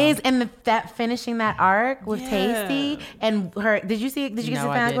really is. And that finishing that arc with Tasty and her, did you get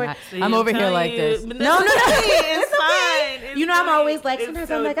some fans for it? I'm over here like this. No, it's fine. You know, I'm always like,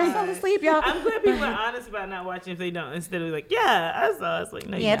 sometimes I'm like, I fell asleep, y'all. I'm glad people are honest about not watching if they don't, instead of like, yeah, I saw. It's like,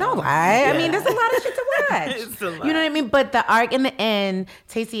 no, yeah, don't lie. Yeah. I mean, there's a lot of shit to watch. It's a lot. You know what I mean? But the arc in the end,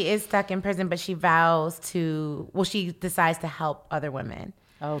 Tacy is stuck in prison, but she vows to, she decides to help other women.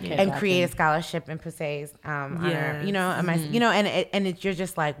 Okay, and create a scholarship in Pusey's honor. You know, you know, and you're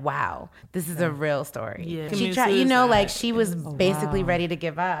just like, wow, this is a real story. Yeah. She tried, you know, like she was basically ready to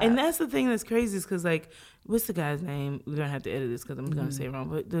give up. And that's the thing that's crazy is because, like, what's the guy's name? We're gonna have to edit this because I'm gonna say it wrong.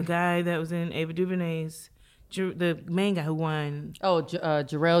 But the guy that was in Ava DuVernay's, the main guy who won. Oh,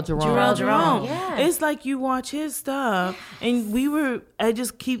 Jarrell Jerome. Jarrell Jerome. Yeah. It's like you watch his stuff, and I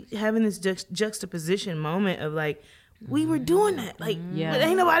just keep having this juxtaposition moment of like, we were doing that, like, but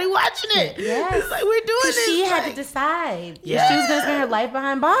ain't nobody watching it. Yes. It's like we're doing this. She had to decide if she was going to spend her life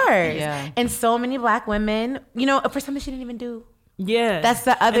behind bars. Yeah. And so many Black women, you know, for something she didn't even do. Yeah, that's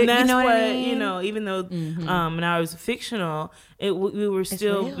the other. And that's you know what I mean? mean? You know, even though now it was fictional, we were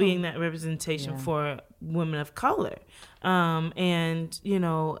still being that representation for women of color. And you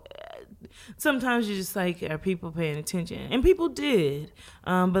know, sometimes you're just like, are people paying attention? And people did.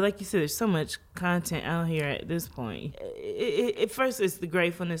 But like you said, there's so much content out here at this point. At first, it's the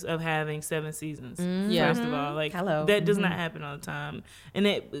gratefulness of having 7 seasons. First of all, like that does not happen all the time. And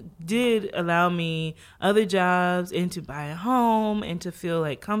it did allow me other jobs and to buy a home and to feel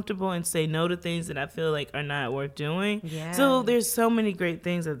like comfortable and say no to things that I feel like are not worth doing. Yeah. So there's so many great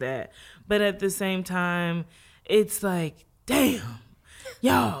things of that. But at the same time, it's like, damn.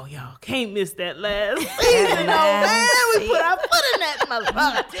 Y'all can't miss that last season, man. We put our foot in that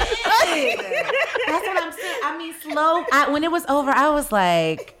motherfucker. That's what I'm saying. I mean, slow. When it was over, I was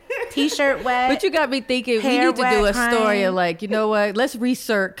like, t-shirt wet. But you got me thinking, we need to do a story of like, you know what? Let's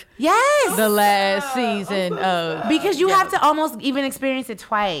recirc the last season of. Because you have to almost even experience it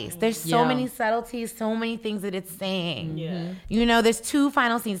twice. There's so many subtleties, so many things that it's saying. Yeah. You know, there's 2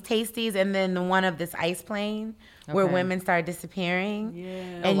 final scenes, Tasty's and then the one of this ice plane. Where women start disappearing,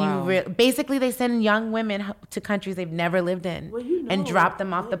 and basically they send young women to countries they've never lived in, and drop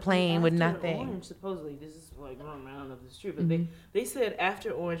them off the plane with nothing. Orange, supposedly, this is like wrong. I don't know if this is true, but they said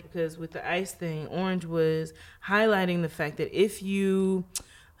after Orange, because with the ICE thing, Orange was highlighting the fact that if you,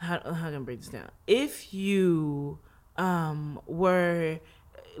 how can I break this down? If you were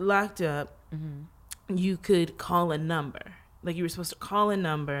locked up, you could call a number. Like you were supposed to call a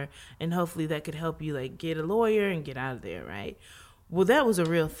number and hopefully that could help you like get a lawyer and get out of there, right? Well, that was a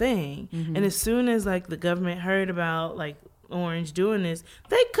real thing. And as soon as like the government heard about like Orange doing this,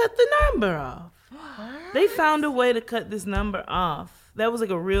 they cut the number off. They found a way to cut this number off. That was like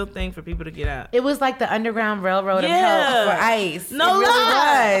a real thing for people to get out. It was like the Underground Railroad of help for ICE. No, it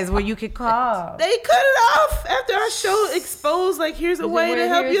really was where you could call. They cut it off after our show exposed like, here's a way to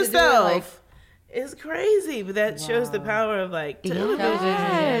help yourself. It's crazy, but that shows the power of like television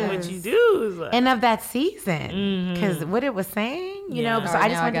and what you do. Is like, and of that season, because what it was saying, you know. So I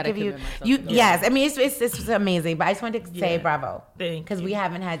just wanted to give you. Yes, I mean it's amazing, but I just wanted to say bravo, because we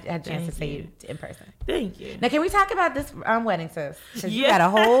haven't had a chance to say it in person. Thank you. Now, can we talk about this wedding, sis? Because you got a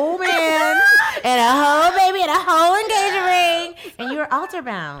whole man and a whole baby and a whole engagement ring, and you were altar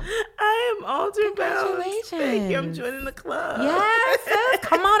bound. I am altar bound. Congratulations! Thank you. I'm joining the club. Yes, sis,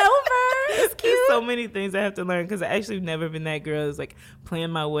 come on over. It's cute. So many things I have to learn because I actually never been that girl who's like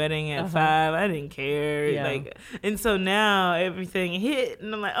planning my wedding at 5. I didn't care. Like, and so now everything hit,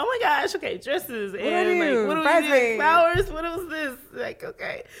 and I'm like, oh my gosh, okay, dresses and like, what do we do? Flowers. What was this? Like,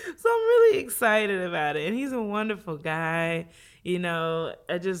 okay, so I'm really excited about it, and he's a wonderful guy. You know,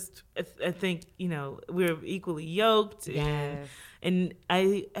 I think you know we're equally yoked. Yes. And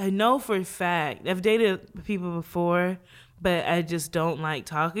I know for a fact I've dated people before. But I just don't like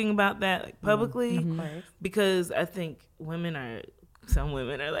talking about that like publicly because I think some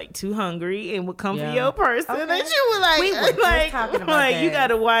women are like too hungry and will come for your person. Okay. And you were like, we were like, talking about that. You got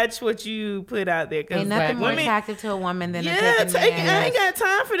to watch what you put out there. Ain't nothing more attractive to a woman than a taking man. I ain't got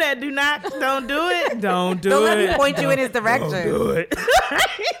time for that. Don't do it. Don't do it. Don't let me point you in his direction. Don't do it.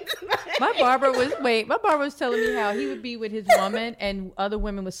 My barber was telling me how he would be with his woman and other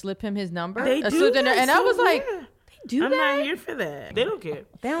women would slip him his number. They do that, and I was like, I'm not here for that. They don't care.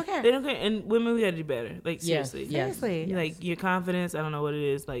 They don't care. And women, we got to do better. Like, seriously. Seriously. Like, your confidence, I don't know what it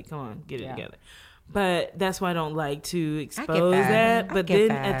is. Like, come on, get it together. But that's why I don't like to expose that. But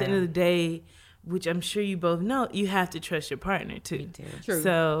then at the end of the day, which I'm sure you both know, you have to trust your partner, too. You do. True.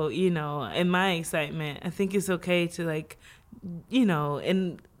 So, you know, in my excitement, I think it's okay to, like, you know,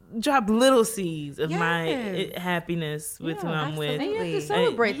 and drop little seeds of my happiness with who I'm with. And you have to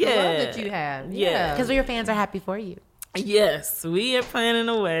celebrate the love that you have. Yeah. Because your fans are happy for you. Yes, we are planning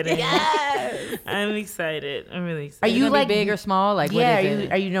a wedding. Yes. I'm excited. I'm really excited. Are you like big or small? Like, yeah, what is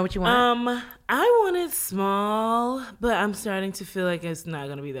it? Are you know what you want? I want it small, but I'm starting to feel like it's not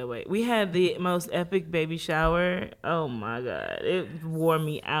gonna be that way. We had the most epic baby shower. Oh my God, it wore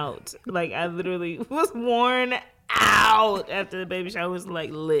me out. Like I literally was worn out after the baby shower was like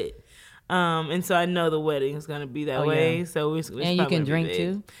lit. And so I know the wedding is gonna be that way. Yeah. So it's and you can drink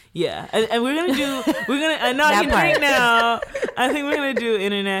too. Yeah, and we're gonna. I know I can drink now. I think we're gonna do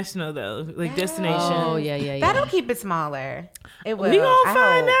international though, like destination. Oh yeah. That'll keep it smaller. It will. We gonna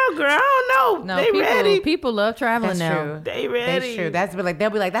find out, girl. I don't know. They ready. People love traveling now. True. They ready. That's true. That's like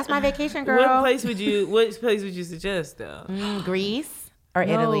they'll be like, that's my vacation, girl. What place would you suggest though? Greece or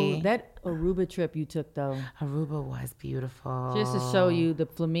Italy? That Aruba trip you took though. Aruba was beautiful. Just to show you the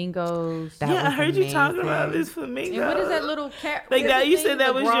flamingos. I heard you talking about this flamingo. And what is that little cat? Like that, you said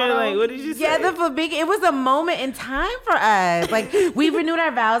that was your like. What did you say? Yeah, the flamingo. It was a moment in time for us. Like we renewed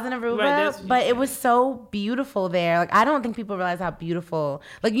our vows in Aruba, but it was so beautiful there. Like I don't think people realize how beautiful.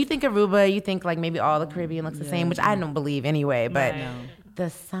 Like you think Aruba, you think like maybe all the Caribbean looks the same, which I don't believe anyway. But the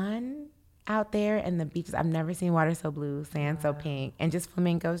sun out there and the beaches, I've never seen water so blue, sand so pink, and just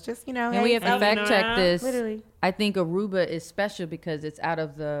flamingos, just, you know. And we have to fact check this. Literally. I think Aruba is special because it's out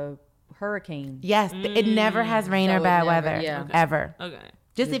of the hurricane. Yes, it never has rain or bad weather, ever. Okay.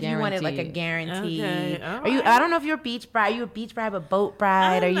 Just if you wanted like a guarantee. Okay. Are you? I don't know if you're a beach bride. Are you a beach bride, a boat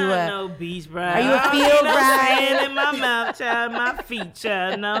bride? I'm not no beach bride. Are you a field bride? Sand in my mouth, child. My feet,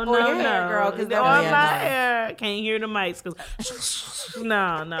 child. No, girl. Because my hair. Can't hear the mics. Cause no,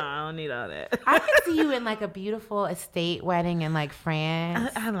 I don't need all that. I could see you in like a beautiful estate wedding in like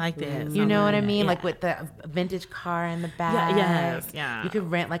France. I like that. You know what I mean? Yeah. Like with the vintage car in the back. Yeah. You could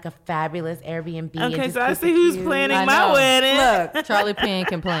rent like a fabulous Airbnb. Okay, so I see who's planning my wedding. Look, Charlie Penn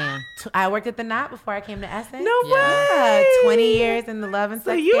can plan. I worked at the Knot before I came to Essence. No way. 20 years in the love and sex.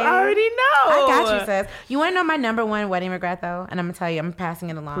 So you already know. I got you, sis. You want to know my number one wedding regret though? And I'm gonna tell you, I'm passing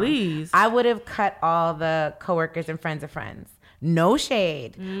it along. Please. I would have cut all the coworkers and friends of friends. No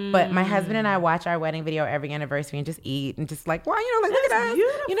shade, but my husband and I watch our wedding video every anniversary and just eat and just like, wow, you know, like look at us,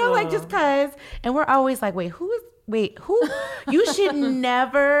 beautiful. You know, like just cause. And we're always like, wait, who? You should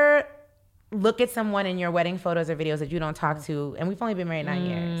never look at someone in your wedding photos or videos that you don't talk to, and we've only been married 9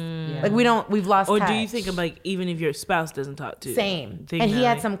 years. Yeah. Like we've lost touch. Or do you think of like even if your spouse doesn't talk to? Same. And he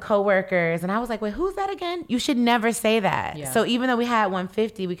had some coworkers, and I was like, wait, who's that again? You should never say that. Yeah. So even though we had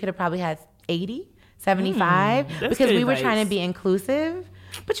 150, we could have probably had 80. 75 because we were trying to be inclusive,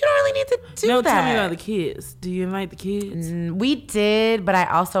 but you don't really need to do that. No, tell me about the kids. Do you invite the kids? We did, but I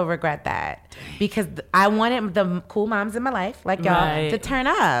also regret that because I wanted the cool moms in my life, like y'all, to turn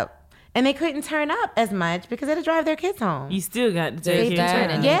up. And they couldn't turn up as much because they had to drive their kids home. You still got to take care of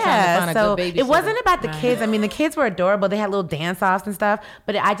them. Yeah, so it wasn't about the kids. I mean, the kids were adorable. They had little dance-offs and stuff.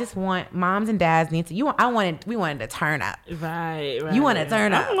 But I just want moms and dads need to. We wanted to turn up. Right. You want to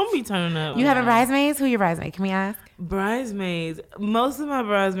turn up. I'm gonna be turning up. You having bridesmaids? Who your bridesmaid? Can we ask? Bridesmaids. Most of my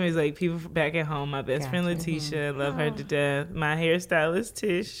bridesmaids, like people back at home. My best friend Letitia, love her to death. My hairstylist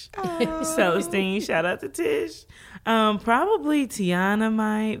Tish, Celestine. Shout out to Tish. Probably Tiana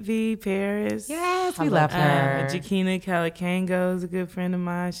might be Paris. Yes, we love her. Jakina Calicango is a good friend of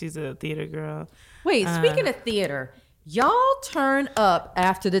mine. She's a theater girl. Wait, speaking of theater, y'all turn up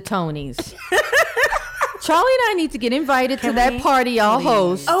after the Tonys. Charlie and I need to get invited to that party y'all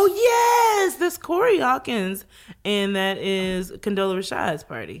host. Oh, yes. That's Corey Hawkins. And that is Condola Rashad's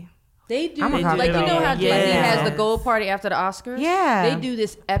party. They do this, like you know how Jay-Z has the gold party after the Oscars? Yeah. They do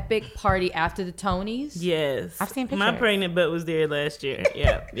this epic party after the Tonys. Yes. I've seen pictures. My pregnant butt was there last year.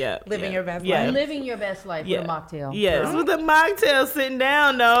 Yeah. Living your best life. Living your best life with a mocktail. Yes, girl. With a mocktail sitting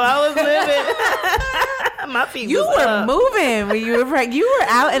down though. I was living. My feet You were moving when you were pregnant. You were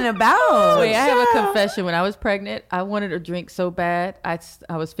out and about. Wait, I have a confession. When I was pregnant, I wanted a drink so bad. I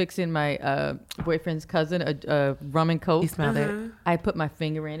was fixing my boyfriend's cousin a rum and coke. You smelled it. I put my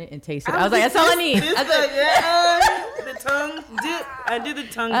finger in it and tasted it. I was like, that's all I need. I was like, the tongue dip. I did the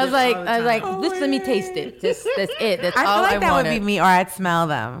tongue. I was like, just let me taste it. That's it. That's all I wanted. I feel like that would be me, or I'd smell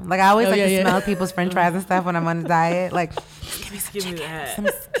them. Like I always to smell people's French fries and stuff when I'm on a diet. Like, give me that.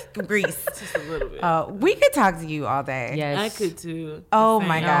 Some grease. Just a little bit. We could talk to you all day. Yes, I could too. Oh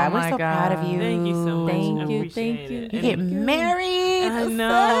my God, we're so proud of you. Thank you so much. Thank you. You get married. I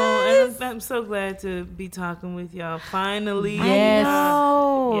know, and I'm so glad to be talking with y'all finally. Yes. I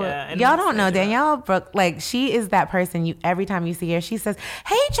know. Yeah, y'all don't know Danielle Brooke. Like she is that person. You every time you see her, she says,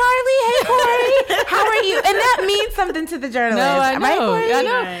 "Hey Charlie, hey Corey, how are you?" And that means something to the journalist. No, I know. Right, Corey? I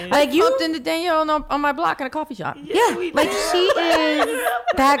know. Right. Like you bumped into Danielle on my block in a coffee shop. Yeah, like she is.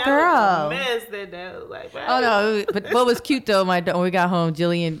 that girl. Mess that was like, oh no! But what was cute though, when we got home,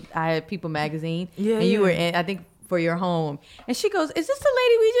 Jillian, I had People magazine, and you were in, I think, for your home, and she goes, "Is this the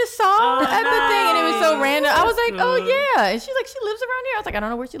lady we just saw at the thing?" And it was so random. I was like, "Oh yeah," and she's like, "She lives around here." I was like, "I don't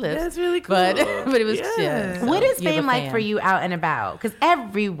know where she lives." That's really cool. But it was so what is fame like for you out and about? Because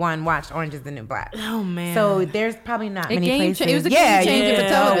everyone watched Orange Is the New Black. Oh man! So there's probably not many places. It was a game changer for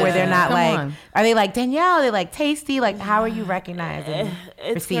television. Where they're not are they like Danielle? Are they like Tasty? Like, how are you recognized?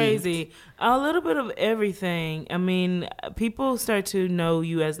 It's crazy. A little bit of everything. I mean, people start to know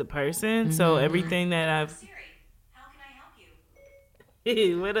you as a person. So everything that I've.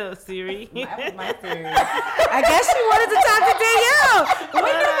 What up, Siri? That was my Siri. I guess she wanted to talk to Danielle. We're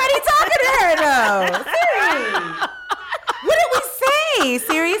already talking to her, though. Siri. What did we say?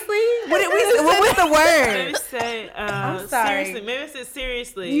 Seriously? What was the word? Maybe say, I'm sorry. Seriously. Maybe I said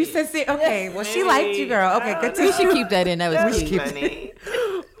seriously. You said okay. Well, she liked you, girl. Okay, good. We should keep that in. That was cute. Funny.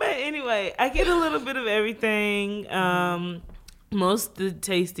 But anyway, I get a little bit of everything. Most the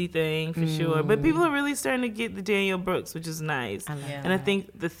tasty thing for sure, but people are really starting to get the Danielle Brooks, which is nice. And I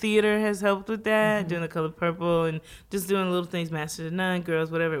think the theater has helped with that, doing The Color Purple and just doing little things, Master of None,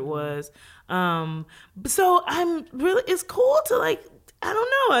 Girls, whatever it was. So I'm really, it's cool to like, I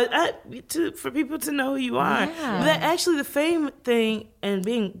don't know, for people to know who you are. Yeah. That actually the fame thing and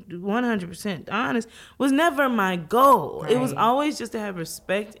being 100% honest was never my goal. Right. It was always just to have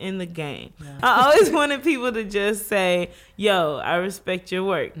respect in the game. Yeah. I always wanted people to just say, yo, I respect your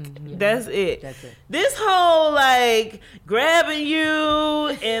work. Mm-hmm. That's it. This whole like grabbing you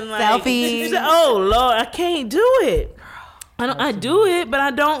and like selfie. Oh Lord, I can't do it. I do it, but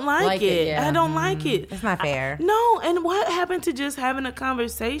I don't like it. Yeah. I don't like it. It's not fair. No, and what happened to just having a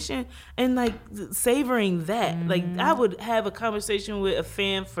conversation and like savoring that? Mm-hmm. Like I would have a conversation with a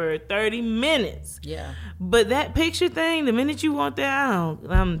fan for 30 minutes. Yeah. But that picture thing, the minute you want that,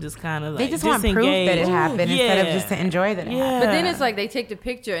 I'm just kind of like they just want proof that it happened instead of just to enjoy that it happened. But then it's like they take the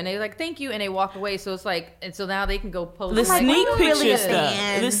picture and they're like, thank you, and they walk away. So it's like, and so now they can go post the sneak picture really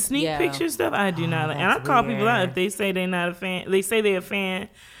stuff. The sneak picture stuff, I do not like. And I call people out if they say they're not a fan. They say they're a fan.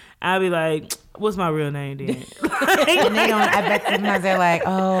 I'll be like, what's my real name then? And they don't, I bet sometimes they're like,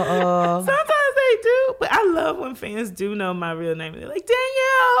 oh. Sometimes they do. But I love when fans do know my real name. They're like,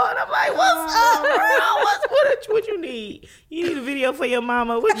 Danielle. And I'm like, what's up, girl? What you need? You need a video for your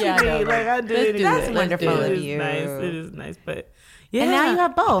mama? What you need? Like, I do it. That's wonderful of you. Nice. It is nice. But yeah. And now you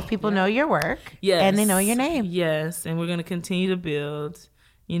have both. People know your work. Yes. And they know your name. Yes. And we're going to continue to build.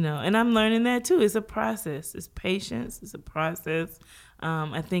 You know, and I'm learning that too. It's a process. It's patience. It's a process.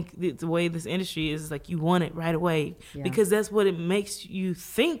 I think the way this industry is like you want it right away because that's what it makes you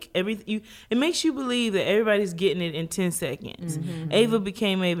think. It makes you believe that everybody's getting it in 10 seconds. Mm-hmm. Ava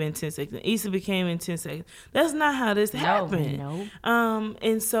became Ava in 10 seconds. Issa became in 10 seconds. That's not how this happened. No.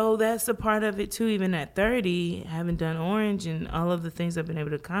 And so that's a part of it too. Even at 30, having done Orange and all of the things I've been able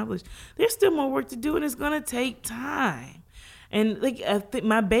to accomplish, there's still more work to do, and it's going to take time. And like I think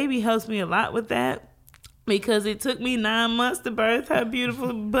my baby helps me a lot with that because it took me 9 months to birth her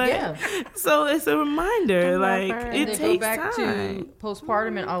beautiful butt. Yeah. So it's a reminder, like it takes go back time. To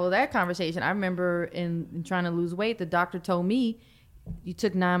postpartum and all of that conversation. I remember in trying to lose weight, the doctor told me, you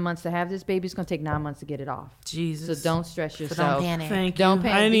took 9 months to have this baby. It's gonna take 9 months to get it off. Jesus. So don't stress yourself. So don't panic. Thank you. Don't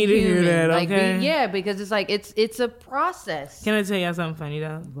panic. I need to hear that. Okay. Because it's like it's a process. Can I tell y'all something funny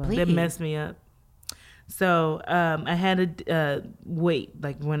though? Please. That messed me up. So I had a wait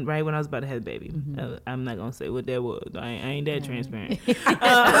like when I was about to have a baby. Mm-hmm. I'm not gonna say what that was. I ain't that transparent.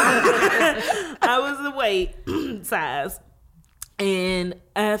 I was the weight size, and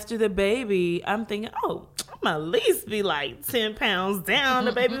after the baby, I'm thinking, oh, I'm at least be like 10 pounds down.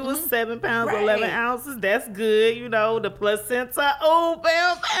 The baby was 7 pounds, 11 ounces. That's good, you know. The placenta,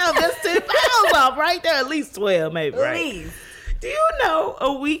 bam, that's 10 pounds off right there. At least 12, maybe. Right? Please. Do you know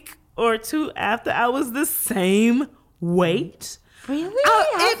a week or two after I was the same weight? Really?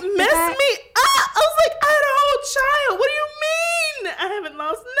 It messed me up. I was like, I had a whole child. What do you mean? I haven't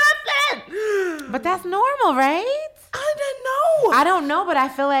lost nothing. But that's normal, right? I didn't know. I don't know, but I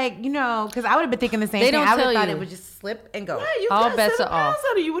feel like, because I would have been thinking the same thing. I would have thought it would just slip and go. Yeah, you all got bets 7 are pounds off.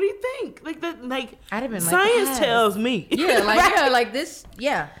 out of you. What do you think? I'd have been science like, tells me. Yeah, like this.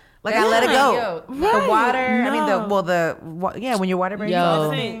 Yeah. Like I let it go. Right. The water. No. I mean, when your water breaks. I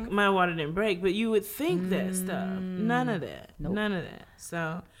think my water didn't break, but you would think that stuff. None of that. Nope. None of that.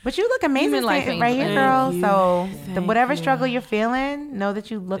 So, but you look amazing right here, girl. So whatever struggle you're feeling, know that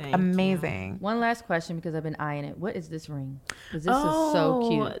you look amazing. One last question because I've been eyeing it. What is this ring? Because this is so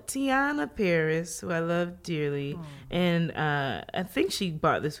cute. Tiana Paris, who I love dearly, and I think she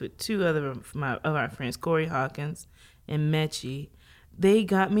bought this with two other of our friends, Corey Hawkins and Mechi. they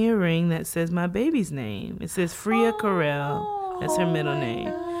got me a ring that says my baby's name. It says Freya Corell. That's her middle name.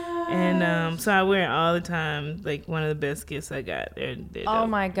 And so I wear it all the time. Like one of the best gifts I got. They're oh dope.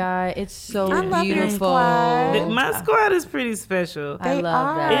 my God, it's so love your beautiful. squad. My squad is pretty special. I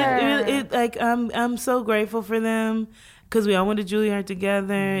love that. It like I'm so grateful for them because we all went to Juilliard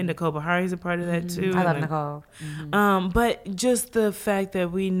together, and Nicole Bahari's a part of that too. I love Nicole. But just the fact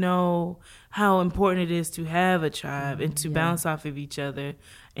that we know how important it is to have a tribe and to bounce off of each other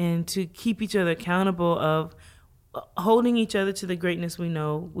and to keep each other accountable of holding each other to the greatness we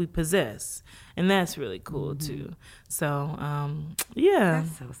know we possess. And that's really cool too. So, yeah.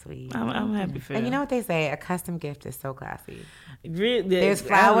 That's so sweet. I'm happy for And them. you know what they say? A custom gift is so classy. Really, There's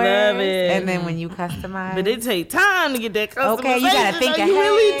flowers, I love it. and then when you customize. But it take time to get that customization. Okay, you gotta think though. ahead. You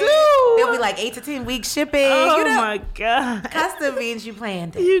really do. It'll be like 8 to 10 weeks shipping. Oh you know? my God. Custom means you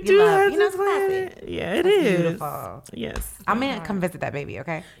planned it. You do love, have you know, to it's plan classy. it. Yeah, it That's is. beautiful. Yes. I'm gonna come visit that baby,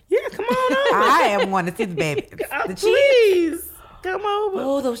 okay? Yeah, come on over. I am one to see the baby. Oh, The cheeks. please. Come over.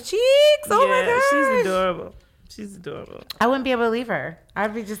 Oh, those cheeks. Oh my Yeah, gosh. she's adorable. She's adorable. I wouldn't be able to leave her.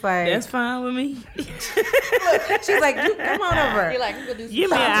 I'd be just like, That's fine with me. she's like, you come on over. You're like, I'm gonna do some Give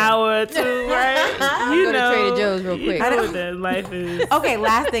me an shopping. hour or two, right? Go to Trader Joe's real quick. You know what that life is. Okay,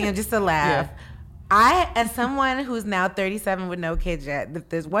 last thing, and just to laugh. As someone who's now 37 with no kids yet, if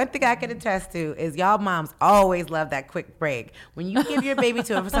there's one thing I can attest to is y'all moms always love that quick break. When you give your baby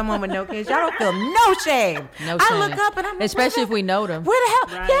to someone with no kids, y'all don't feel no shame. No I shame. look up and I'm like, Especially if we know them. where the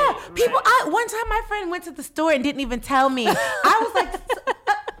hell? Right, Yeah, people. right. One time my friend went to the store and didn't even tell me. I was like.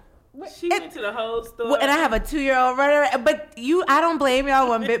 She went to the whole store. And I have a 2-year-old runner, but I don't blame y'all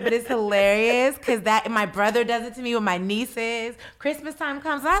one bit, but it's hilarious because my brother does it to me with my nieces. Christmas time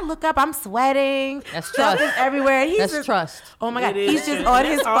comes, and I look up, I'm sweating. That's Stuff trust. is everywhere. And he's That's just, trust. Oh my God, It he's is. just on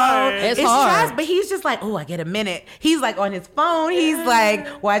his It's hard. phone. It's hard. Trust, but he's just like, oh, I get a minute. He's like on his phone. He's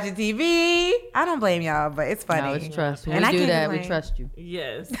like watching TV. I don't blame y'all, but it's funny. No, it's trust. When And I we do can't that, we complain. trust you.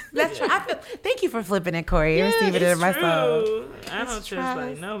 Yes. That's true. Thank you for flipping it, Corey. and receiving it in my soul. true. I don't trust like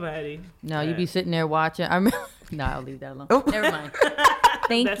trust. nobody. No, you be sitting there watching. I remember. No, I'll leave that alone. Oh. Never mind.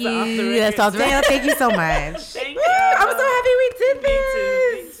 Thank That's off the you. record. That's off the Danielle, record. thank you so much. Thank you. I'm so happy we did Me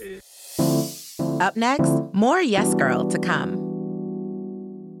this. too. Me too. Up next, more Yes Girl to come.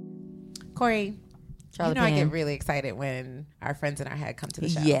 Corey, Charlie you know I Pan. get really excited when our friends in our head come to the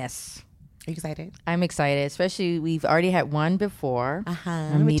show. Yes. Are you excited? I'm excited, especially we've already had one before.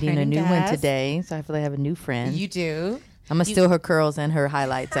 I'm meeting a Returning new one guest. today, so I feel like I have a new friend. You do. I'm going to steal her curls and her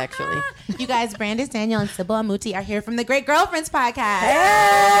highlights, actually. You guys, Brandice, Danielle, and Sybil Amuti are here from the Great Girlfriends podcast.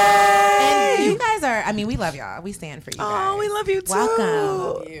 Hey! And you guys are, we love y'all. We stand for you guys. Oh, we love you too.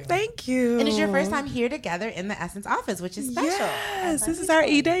 Welcome. Thank you. And it's your first time here together in the Essence office, which is special. Yes, this is our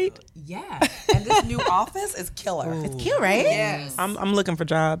E-date. Yeah, and this new office is killer. It's cute, right? Yes. I'm looking for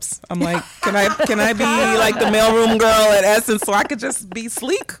jobs. I'm like, can I be like the mailroom girl at Essence so I could just be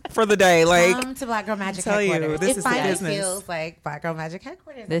sleek for the day? Like, Come to Black Girl Magic tell you, headquarters. this it is the finally business. feels like Black Girl Magic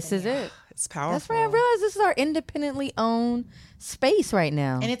headquarters. This is it. it's powerful. That's where I realized this is our independently owned space right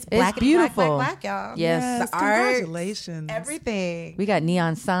now. And it's black, beautiful. black, y'all. Yes. Yes, The art, congratulations. everything. We got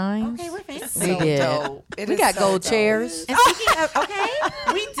neon signs. Okay, we're fancy. We did. dope. It We is got so gold dope. chairs. And speaking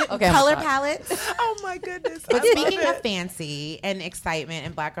of, we do Okay, I'm color sorry. palettes. Oh my goodness. But I love speaking of it. fancy and excitement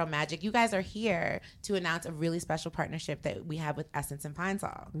and Black Girl Magic, you guys are here to announce a really special partnership that we have with Essence and Pine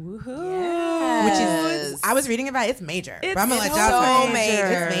Sol. Woohoo. Which is, I was reading about it, it's major. But I'm gonna let It's y'all so say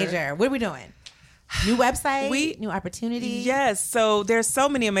major. It's major. What are we doing? New website, new opportunity. Yes, so there's so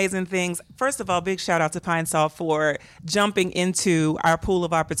many amazing things. First of all, big shout out to Pine Sol for jumping into our pool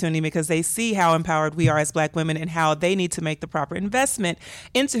of opportunity because they see how empowered we are as Black women and how they need to make the proper investment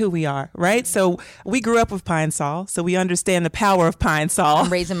into who we are, right? So we grew up with Pine Sol, so we understand the power of Pine Sol. I'm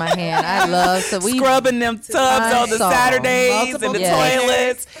raising my hand. I love Scrubbing them tubs on the Sol. Saturdays and the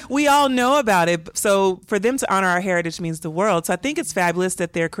Yes. toilets. We all know about it. So for them to honor our heritage means the world. So I think it's fabulous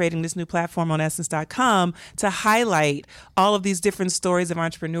that they're creating this new platform on Essence.com to highlight all of these different stories of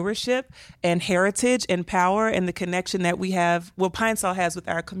entrepreneurship and heritage and power and the connection that we have, well, Pine Sol has with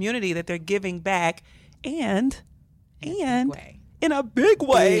our community, that they're giving back and in a big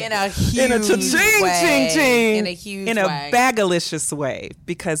way. In a huge in a cha-ching, way. ching-ching. In a huge In a way. bagalicious way,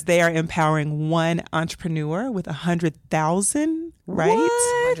 because they are empowering one entrepreneur with $100,000, right?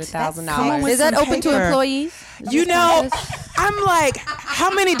 $100,000. Is that some open to paper. employees? You know, I'm like,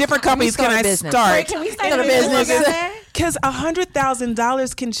 how many different companies can start a I business. start? Can we start Start a a business business. together? Because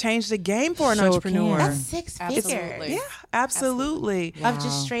 $100,000 can change the game for an Sure entrepreneur. can. That's six figures Absolutely. Yeah, absolutely. of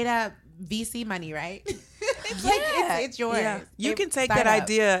just straight up VC money, right? It's like it's yours. Yeah. You It- can take start that up.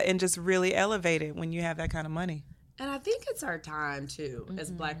 idea and just really elevate it when you have that kind of money. And I think it's our time, too,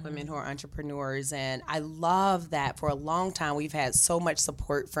 as Black women who are entrepreneurs. And I love that for a long time we've had so much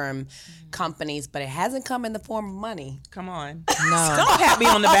support from companies, but it hasn't come in the form of money. Come on. No. Don't pat me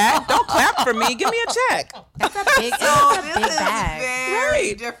on the back. Don't clap for me. Give me a check. That's a big, This bag. is very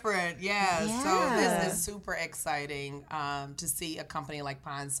Right. different. Yeah. Yeah. So this is super exciting to see a company like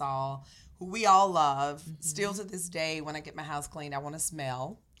Pine Sol, who we all love. Still to this day, when I get my house cleaned, I want to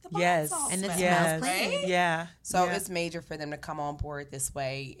smell the Pine Yes. Sol And it smell, smells right? clean. Yeah. So Yeah. it's major for them to come on board this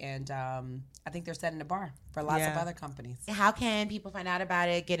way. And I think they're setting the bar for lots of Yeah. other companies. How can people find out about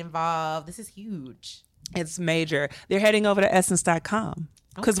it, get involved? This is huge. It's major. They're heading over to essence.com.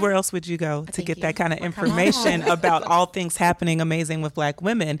 Because where else would you go to Thank get you. that kind of Well, come on. information about all things happening amazing with Black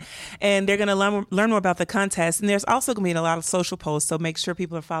women? And they're going to learn more about the contest. And there's also going to be a lot of social posts. So make sure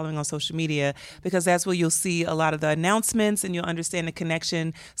people are following on social media, because that's where you'll see a lot of the announcements and you'll understand the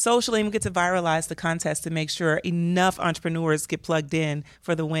connection socially, and we get to viralize the contest to make sure enough entrepreneurs get plugged in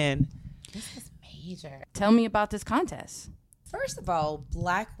for the win. This is major. Tell me about this contest. First of all,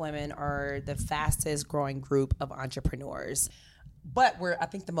 Black women are the fastest growing group of entrepreneurs. But we're, I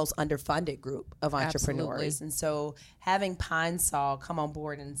think, the most underfunded group of entrepreneurs. Absolutely. And so having Pine Sol come on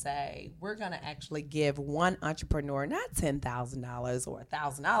board and say, we're going to actually give one entrepreneur not $10,000 or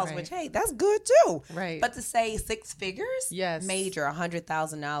 $1,000, Right. which, hey, that's good too. Right. But to say six figures, Yes. major,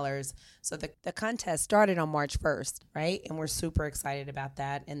 $100,000. So the contest started on March 1st, right? And we're super excited about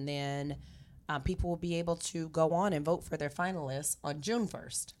that. And then people will be able to go on and vote for their finalists on June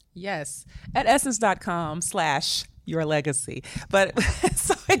 1st. Yes, at essence.com/yourlegacy. But what's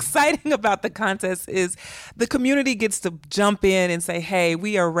so exciting about the contest is the community gets to jump in and say, hey,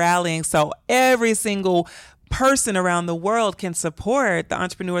 we are rallying. So every single person around the world can support the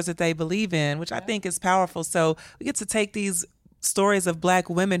entrepreneurs that they believe in, which I think is powerful. So we get to take these stories of Black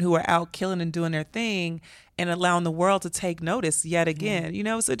women who are out killing and doing their thing and allowing the world to take notice yet again, you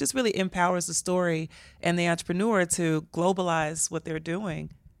know, so it just really empowers the story and the entrepreneur to globalize what they're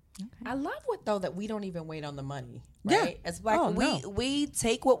doing. I love that we don't even wait on the money, Yeah. right? As Black, Oh, we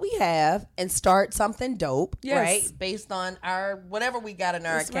take what we have and start something dope, Yes. right? Based on our whatever we got in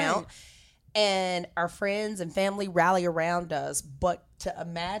our That's account, and our friends and family rally around us. But to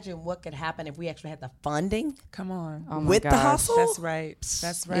imagine what could happen if we actually had the funding Come on. Oh my with the gosh. hustle. That's right.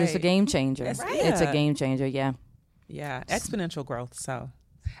 That's right. It's a game changer. That's right. It's a Yeah. game changer, yeah. Yeah, exponential growth. So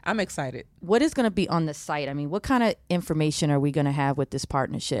I'm excited. What is going to be on the site? I mean, what kind of information are we going to have with this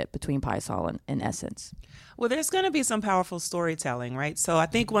partnership between Pine Sol and Essence? Well, there's going to be some powerful storytelling, right? So I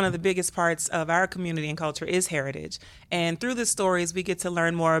think one of the biggest parts of our community and culture is heritage. And through the stories, we get to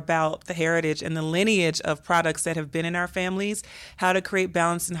learn more about the heritage and the lineage of products that have been in our families, how to create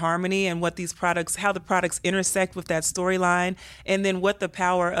balance and harmony, and what these products, how the products intersect with that storyline, and then what the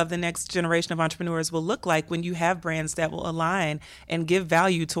power of the next generation of entrepreneurs will look like when you have brands that will align and give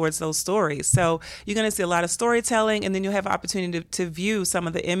value towards those stories. So you're going to see a lot of storytelling, and then you'll have an opportunity to view some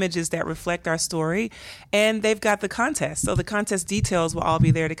of the images that reflect our story. And they've got the contest. So the contest details will all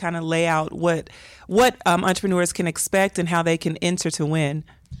be there to kind of lay out what entrepreneurs can expect and how they can enter to win.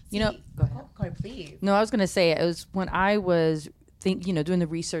 You know, go ahead. Go ahead, please. No, I was going to say, it was when I was doing the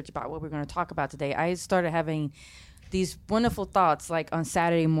research about what we're going to talk about today, I started having these wonderful thoughts, like on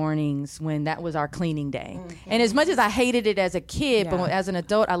Saturday mornings when that was our cleaning day. And as much as I hated it as a kid, but as an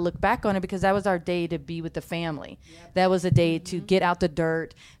adult, I look back on it because that was our day to be with the family. That was a day to get out the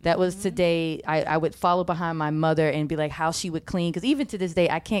dirt. That was today I would follow behind my mother and be like how she would clean. Because even to this day,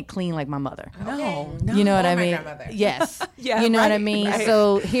 I can't clean like my mother. No. You know what Or I my mean? grandmother. Yes. Yeah, you know what I right, mean? right.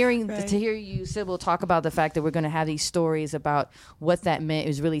 So to hear you, Sybil, talk about the fact that we're going to have these stories about what that meant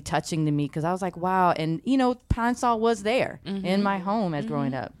is really touching to me, because I was like, wow. And, you know, Pine Sol was there in my home as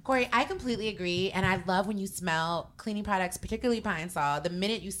growing up. Corey, I completely agree. And I love when you smell cleaning products, particularly Pine Sol. The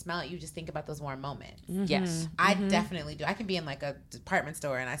minute you smell it, you just think about those warm moments. Yes. I definitely do. I can be in like a department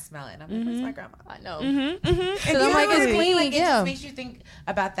store and I smell it and I'm like, where's my grandma? I know. So I'm like, it's clean, Like, it yeah. just makes you think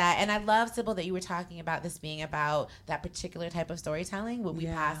about that. And I love, Sybil, that you were talking about this being about that particular type of storytelling, what we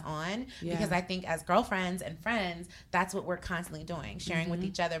pass on. Because I think as girlfriends and friends, that's what we're constantly doing, sharing with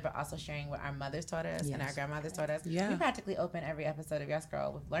each other, but also sharing what our mothers taught us and our grandmothers taught us. Yeah. We practically open every episode of Yes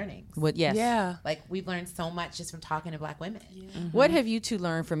Girl with learnings. Yes. Yeah. Like, we've learned so much just from talking to Black women. What have you two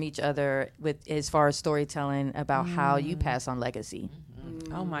learned from each other with as far as storytelling about how you pass on legacy?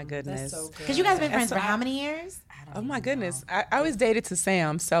 Oh my goodness. Because you guys have been friends for how many years? Oh my goodness. I was dated to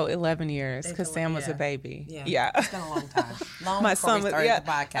Sam, so 11 years, because Sam was a baby. Yeah. It's been a long time. Long My before son we was started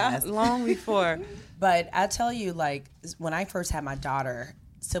the podcast. long before. But I tell you, like, when I first had my daughter,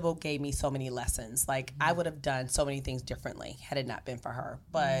 Sybil gave me so many lessons. Like, I would have done so many things differently had it not been for her.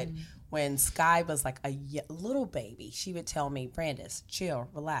 But when Sky was like a little baby, she would tell me, Brandice, chill,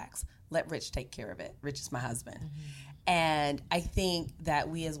 relax, let Rich take care of it. Rich is my husband. And I think that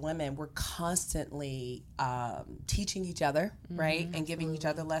we as women, we're constantly teaching each other, right? And giving each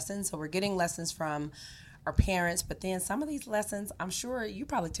other lessons. So we're getting lessons from our parents, but then some of these lessons, I'm sure you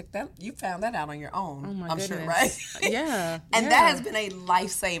probably you found that out on your own. Oh my I'm goodness. sure, right? Yeah. And that has been a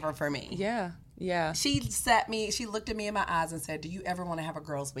lifesaver for me. Yeah. Yeah. She looked at me in my eyes and said, do you ever want to have a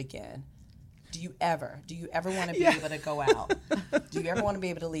girls' weekend? Do you ever want to be able to go out? Do you ever want to be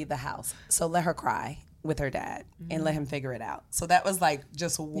able to leave the house? So let her cry with her dad and let him figure it out. So that was like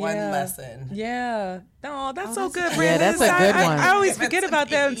just one lesson. Yeah. Oh, that's so good, Brandice. Yeah, that's a good one. I always forget about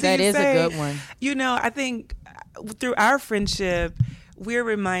that. That is a good one. You know, I think through our friendship, we're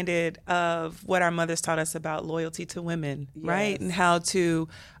reminded of what our mothers taught us about loyalty to women, right? And how to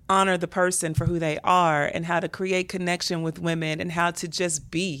honor the person for who they are, and how to create connection with women, and how to just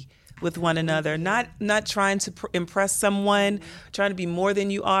be with one another, not trying to impress someone, trying to be more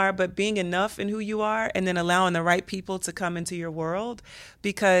than you are, but being enough in who you are, and then allowing the right people to come into your world.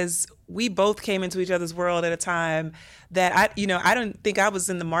 Because we both came into each other's world at a time that I don't think I was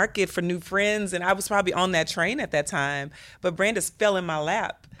in the market for new friends, and I was probably on that train at that time. But Brandice fell in my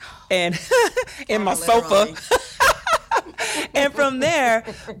lap and in my sofa. And from there,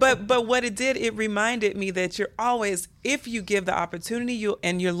 but what it did, it reminded me that you're always, if you give the opportunity,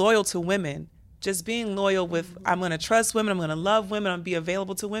 you're loyal to women, just being loyal with, I'm going to trust women, I'm going to love women, I'm going to be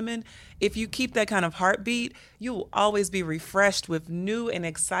available to women. If you keep that kind of heartbeat, you will always be refreshed with new and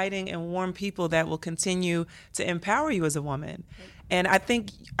exciting and warm people that will continue to empower you as a woman. And I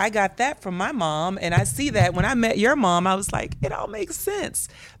think I got that from my mom, and I see that when I met your mom, I was like, it all makes sense,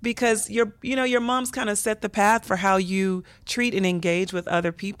 because your mom's kind of set the path for how you treat and engage with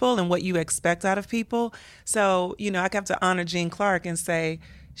other people and what you expect out of people. So, I have to honor Jean Clark and say,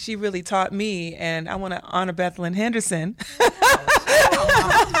 she really taught me, and I want to honor Bethlyn Henderson.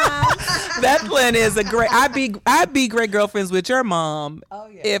 Bethlyn is a great. I'd be great girlfriends with your mom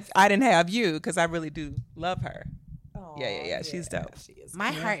if I didn't have you, because I really do love her. Yeah. She's dope. She is.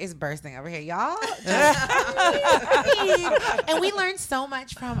 My heart is bursting over here, y'all. And we learned so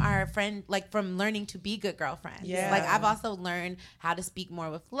much from our friend, like from learning to be good girlfriends. Yeah. Like I've also learned how to speak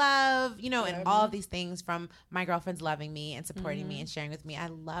more with love, and all of these things from my girlfriends loving me and supporting me and sharing with me. I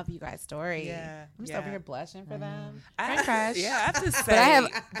love you guys' stories. Yeah. I'm just over here blushing for them. I Crush. Yeah, I have to say,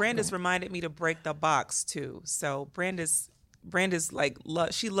 Brandice reminded me to break the box too. So Brandice like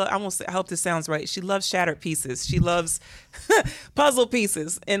I hope this sounds right. She loves shattered pieces. She loves puzzle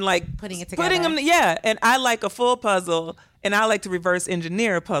pieces and like putting it together. Putting them, yeah. And I like a full puzzle, and I like to reverse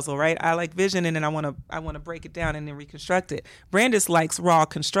engineer a puzzle, right? I like vision, and then I want to break it down and then reconstruct it. Brandice likes raw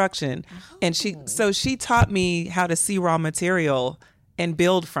construction, and she taught me how to see raw material and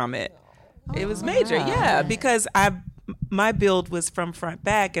build from it. It was major, yeah, because my build was from front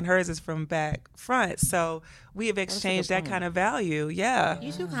back, and hers is from back front. So we have exchanged that kind of value. Yeah.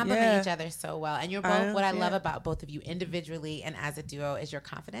 You two complement each other so well. And you're both, what I love about both of you individually and as a duo is your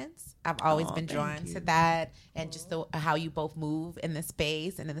confidence. I've always been drawn to that, and just how you both move in this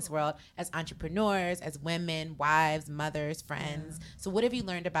space and in this world as entrepreneurs, as women, wives, mothers, friends. So what have you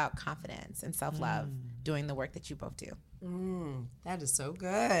learned about confidence and self-love doing the work that you both do? That is so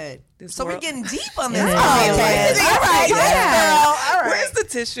good. We're we're getting deep on this. All right, girl. All right. Where's the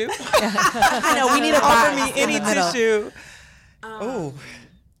tissue? I know, we need a Offer box me any in the middle. tissue.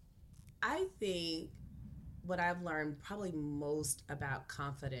 I think what I've learned probably most about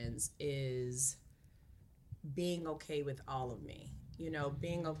confidence is being okay with all of me.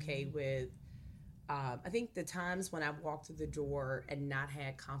 Being okay with, I think the times when I've walked through the door and not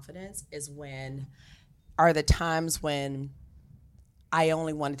had confidence are the times when I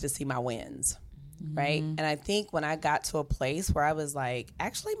only wanted to see my wins, right? And I think when I got to a place where I was like,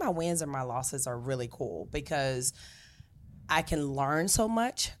 actually my wins and my losses are really cool, because I can learn so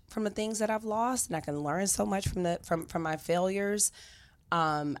much from the things that I've lost, and I can learn so much from my failures.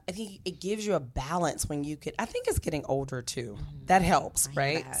 I think it gives you a balance when I think it's getting older too. That helps,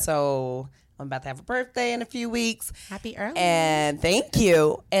 right? That. So I'm about to have a birthday in a few weeks. Happy early. And thank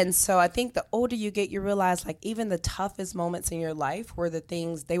you. And so I think the older you get, you realize like even the toughest moments in your life were the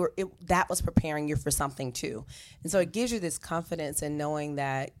things that was preparing you for something too. And so it gives you this confidence in knowing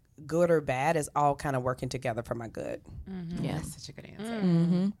that good or bad is all kind of working together for my good. Yes, such a good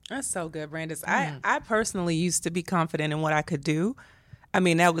answer. That's so good, Brandice. I personally used to be confident in what I could do. I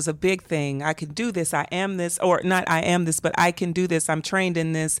mean, that was a big thing. I can do this. I am this, or not I am this, but I can do this. I'm trained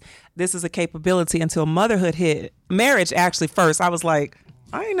in this. This is a capability until motherhood hit. Marriage, actually, first. I was like,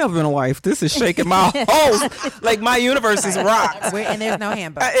 I ain't never been a wife. This is shaking my whole, like my universe is rocked. And there's no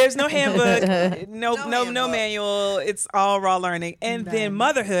handbook. There's no handbook, no manual. It's all raw learning. And then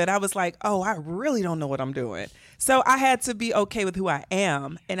motherhood, I was like, oh, I really don't know what I'm doing. So I had to be okay with who I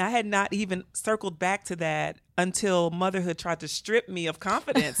am. And I had not even circled back to that until motherhood tried to strip me of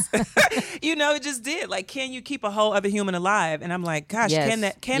confidence. It just did. Like, can you keep a whole other human alive? And I'm like, gosh,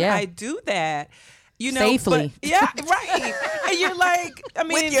 can I do that? Safely. But, yeah, right. And you're like, I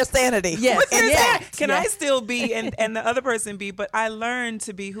mean, with your sanity. Yes. With your sanity. Can I still be and the other person be? But I learned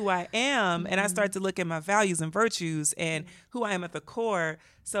to be who I am, and I started to look at my values and virtues and who I am at the core.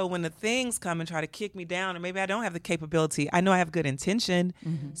 So when the things come and try to kick me down, or maybe I don't have the capability, I know I have good intention,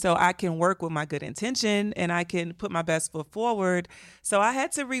 so I can work with my good intention and I can put my best foot forward. So I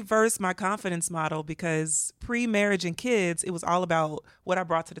had to reverse my confidence model because pre-marriage and kids, it was all about what I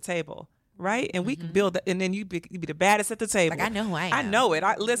brought to the table. Right? And we can build that, and then you be the baddest at the table. Like, I know who I am. I know it.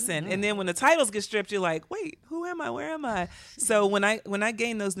 I listen. And then when the titles get stripped, you're like, wait, who am I? Where am I? So when I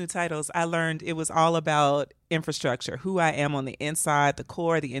gained those new titles, I learned it was all about infrastructure, who I am on the inside, the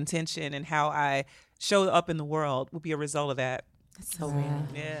core, the intention, and how I show up in the world will be a result of that. That's so real.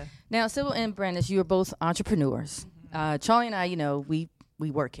 Yeah. Now, Sybil and Brandice, you are both entrepreneurs. Charlie and I, we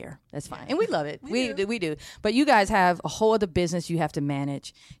work here. That's fine. And we love it. We do. But you guys have a whole other business you have to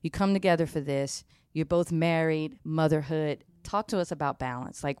manage. You come together for this. You're both married, motherhood. Talk to us about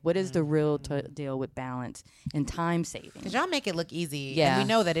balance. Like, what is the real deal with balance and time saving? Because y'all make it look easy. Yeah. And we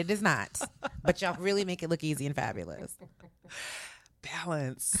know that it is not. But y'all really make it look easy and fabulous.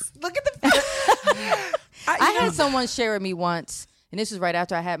 Balance. Look at the... I had someone share with me once, and this was right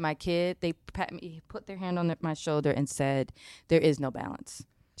after I had my kid. They put their hand on my shoulder and said, there is no balance.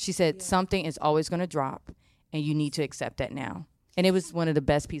 She said, something is always going to drop, and you need to accept that now. And it was one of the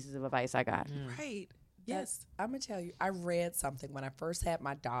best pieces of advice I got. Right. Yes. I'm going to tell you, I read something when I first had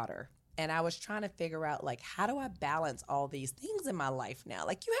my daughter, and I was trying to figure out, like, how do I balance all these things in my life now?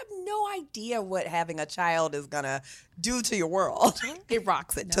 Like, you have no idea what having a child is going to do to your world. It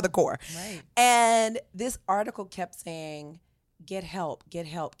rocks it to the core. Right. And this article kept saying, get help, get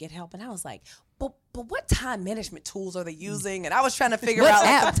help, get help. And I was like, but what time management tools are they using? And I was trying to figure out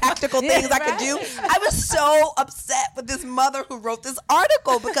like, the tactical things I could do. I was so upset with this mother who wrote this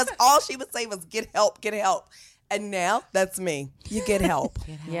article because all she would say was, get help, get help. And now that's me. You get help.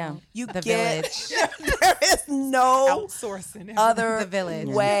 Yeah. You The get village. There is no Outsourcing other The village.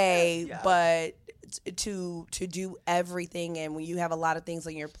 way but to do everything. And when you have a lot of things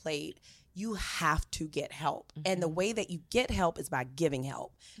on your plate, you have to get help. And the way that you get help is by giving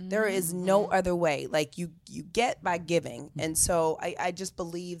help. There is no other way. Like you get by giving. And so I just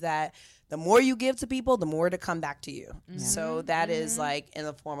believe that the more you give to people, the more to come back to you. So that is like in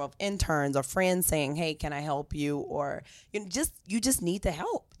the form of interns or friends saying, hey, can I help you? Or you just need the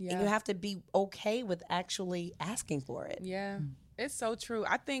help. Yeah. And you have to be okay with actually asking for it. Yeah. It's so true.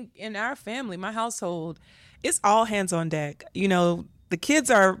 I think in our family, my household, it's all hands on deck. The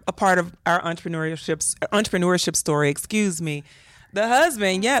kids are a part of our entrepreneurship story, excuse me. The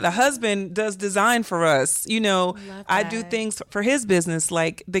husband does design for us. I do things for his business.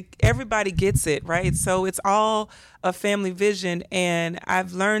 Like everybody gets it, right? So it's all a family vision. And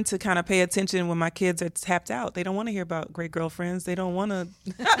I've learned to kind of pay attention when my kids are tapped out. They don't want to hear about great girlfriends. They don't want to.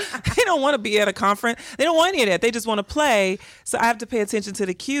 They don't want to be at a conference. They don't want any of that. They just want to play. So I have to pay attention to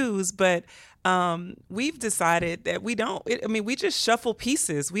the cues, but. We've decided that we just shuffle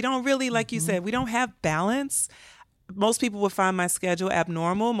pieces. We don't really, like you said, we don't have balance. Most people would find my schedule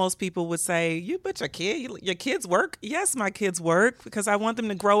abnormal. Most people would say, but your kids work. Yes, my kids work because I want them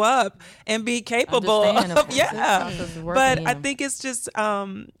to grow up and be capable of But I think it's just,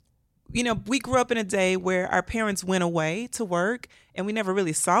 we grew up in a day where our parents went away to work and we never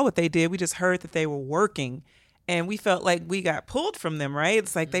really saw what they did. We just heard that they were working. And we felt like we got pulled from them, right?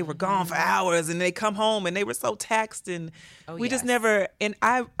 It's like they were gone for hours and they come home and they were so taxed and just never, and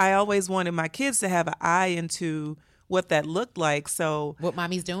I always wanted my kids to have an eye into what that looked like. So what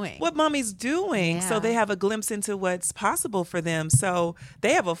mommy's doing. Yeah. So they have a glimpse into what's possible for them. So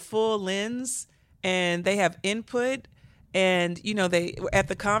they have a full lens and they have input. And, they at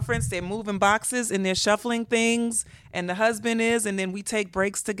the conference, they're moving boxes and they're shuffling things and the husband is, and then we take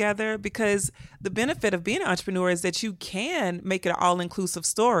breaks together because the benefit of being an entrepreneur is that you can make it an all-inclusive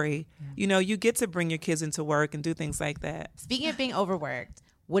story. Yeah. You get to bring your kids into work and do things like that. Speaking of being overworked,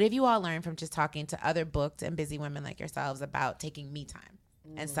 what have you all learned from just talking to other booked and busy women like yourselves about taking me time?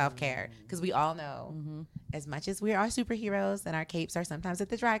 And self-care, because we all know as much as we are superheroes and our capes are sometimes at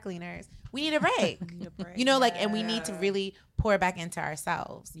the dry cleaners, we need a break. And we need to really pour back into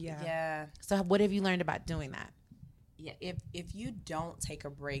ourselves. Yeah. So what have you learned about doing that? Yeah, if you don't take a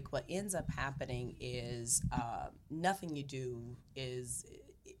break, what ends up happening is nothing you do is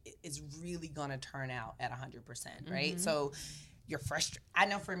really gonna turn out at 100%, right? So you're frustrated. I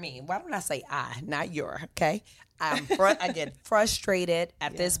know for me, why don't I say I, not your, okay? I get frustrated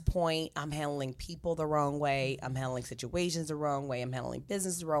at this point. I'm handling people the wrong way. I'm handling situations the wrong way. I'm handling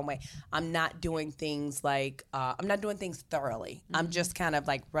business the wrong way. I'm not doing things like, I'm not doing things thoroughly. I'm just kind of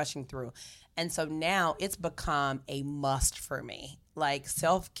like rushing through. And so now it's become a must for me. Like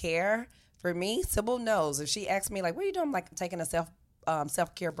self-care for me, Sybil knows. If she asks me like, what are you doing? I'm like taking a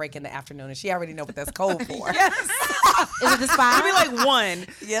self-care break in the afternoon, and she already know what that's code for. Yes. Is it the spa? It'd be like one.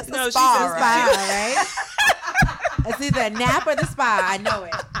 Yes, the No, she spa, says right? Right? It's either a nap or the spa. I know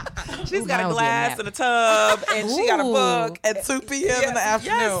it. She's Ooh, got mine a would be a glass nap. and a tub, and she got a book. At 2 p.m. in the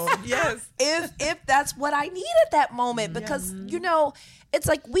afternoon. Yes. If that's what I need at that moment, because it's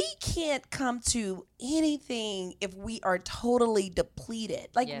like we can't come to anything if we are totally depleted.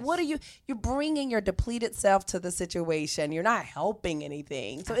 Like, Yes. what are you're bringing your depleted self to the situation. You're not helping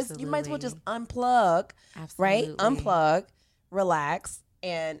anything. So you might as well just unplug, right? Absolutely. Unplug, relax,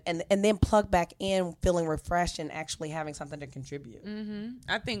 and then plug back in feeling refreshed and actually having something to contribute.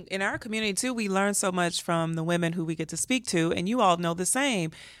 I think in our community too, we learn so much from the women who we get to speak to, and you all know the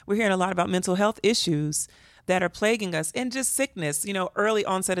same. We're hearing a lot about mental health issues that are plaguing us, and just sickness, early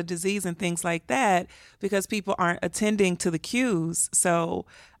onset of disease and things like that, because people aren't attending to the cues. So,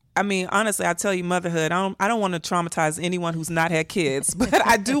 I mean, honestly, I tell you, motherhood, I don't want to traumatize anyone who's not had kids, but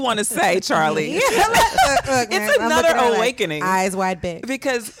I do want to say, Charlie, Look, it's another awakening. Eyes wide big.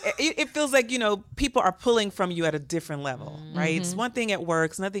 Because it feels like, people are pulling from you at a different level, right? It's one thing at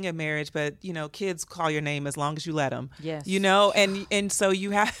work, it's nothing at marriage, but, kids call your name as long as you let them. Yes. And so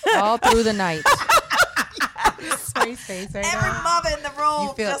you have... All through the night. Face right Every now. mother in the room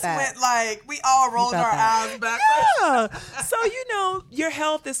You felt just that. went like, we all rolled felt our that. eyes back. Yeah. So, your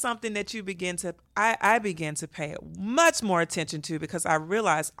health is something that you I began to pay much more attention to, because I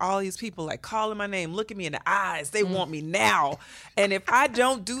realized all these people like calling my name, look at me in the eyes. They want me now. And if I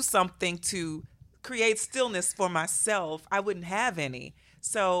don't do something to create stillness for myself, I wouldn't have any.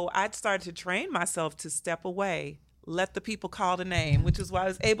 So I started to train myself to step away. Let the people call the name, which is why I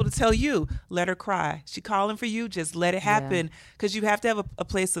was able to tell you, let her cry. She calling for you, just let it happen, because you have to have a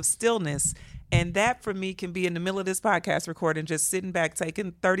place of stillness. And that for me can be in the middle of this podcast recording, just sitting back,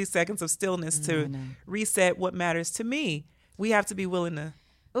 taking 30 seconds of stillness to reset what matters to me. We have to be willing to.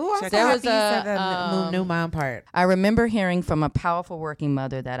 Ooh, I'm so There happy was you said the new mom part. I remember hearing from a powerful working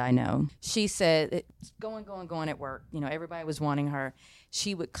mother that I know. She said, it's going at work. Everybody was wanting her.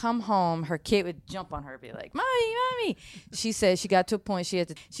 She would come home, her kid would jump on her, be like, Mommy. She said she got to a point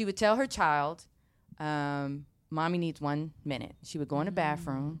she would tell her child, Mommy needs 1 minute. She would go in the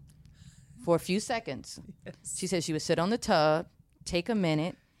bathroom for a few seconds. Yes. She said she would sit on the tub, take a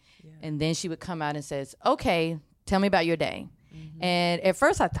minute, and then she would come out and says, okay, tell me about your day. And at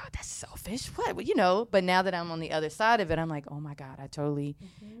first I thought, that's selfish. What? But now that I'm on the other side of it, I'm like, oh my God, I totally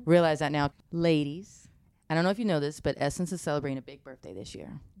realize that now. Ladies, I don't know if you know this, but Essence is celebrating a big birthday this year.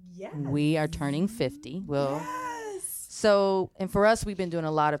 Yes. We are turning 50. Well, Yes. so, and for us, we've been doing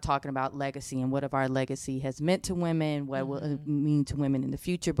a lot of talking about legacy and what of our legacy has meant to women, what will it mean to women in the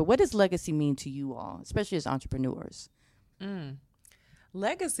future. But what does legacy mean to you all, especially as entrepreneurs?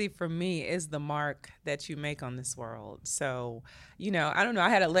 Legacy for me is the mark that you make on this world. So, I don't know. I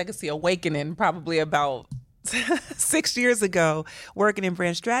had a legacy awakening probably about 6 years ago working in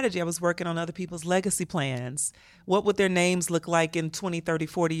brand strategy. I was working on other people's legacy plans. What would their names look like in 20, 30,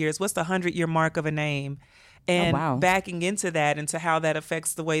 40 years? What's the 100-year mark of a name? And backing into that, into how that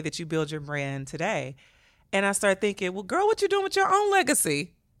affects the way that you build your brand today. And I started thinking, well, girl, what you doing with your own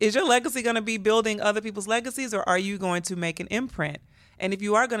legacy? Is your legacy going to be building other people's legacies, or are you going to make an imprint? And if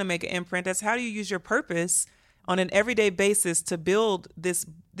you are going to make an imprint, that's how do you use your purpose on an everyday basis to build this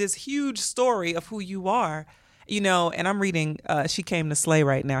huge story of who you are. And I'm reading She Came to Slay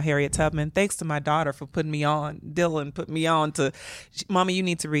right now, Harriet Tubman. Thanks to my daughter for putting me on. Dylan put me on to, Mommy, you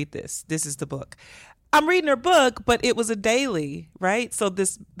need to read this. This is the book. I'm reading her book, but it was a daily, right? So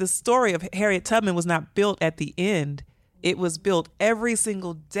the story of Harriet Tubman was not built at the end. It was built every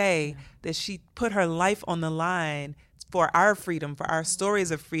single day that she put her life on the line for our freedom, for our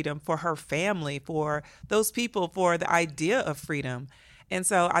stories of freedom, for her family, for those people, for the idea of freedom. And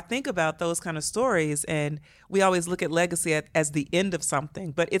so I think about those kind of stories, and we always look at legacy as the end of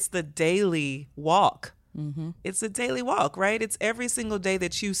something, but it's the daily walk. Mm-hmm. It's a daily walk, right? It's every single day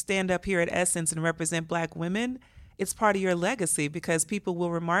that you stand up here at Essence and represent Black women. It's part of your legacy, because people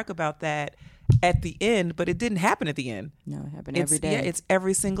will remark about that at the end, but it didn't happen at the end. No, it happened every day. Yeah, it's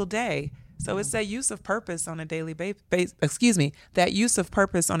every single day. So it's that use of purpose on a daily that use of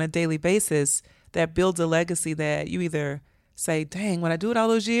purpose on a daily basis that builds a legacy that you either say, dang, when I do it all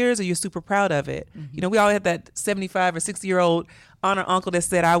those years, or you're super proud of it. You know, we all had that 75 or 60-year-old aunt or uncle that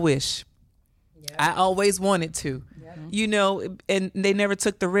said, I wish. I always wanted to. You know, and they never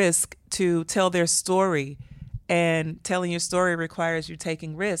took the risk to tell their story. And telling your story requires you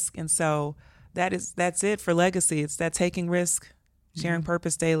taking risk. And so that's it for legacy. It's that taking risk, sharing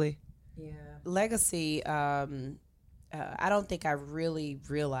purpose daily. Yeah. Legacy, I don't think I really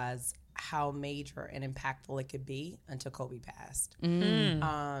realized how major and impactful it could be until Kobe passed.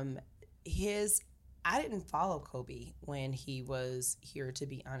 I didn't follow Kobe when he was here, to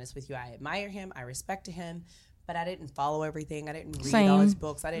be honest with you. I admire him. I respected him. But I didn't follow everything. I didn't read all his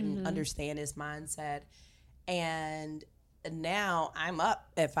books. I didn't understand his mindset. And now I'm up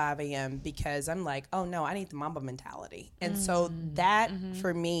at 5 a.m. because I'm like, oh no, I need the Mamba mentality. And so that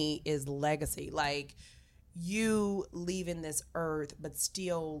for me is legacy. Like, you leaving this earth, but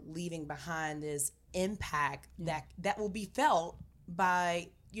still leaving behind this impact that will be felt by,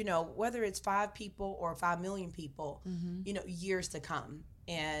 you know, whether it's 5 people or 5 million people, you know, years to come.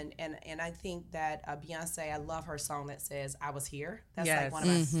 And I think that Beyonce, I love her song that says, I was here. That's like one of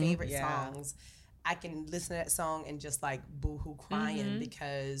my favorite songs. I can listen to that song and just like boo-hoo crying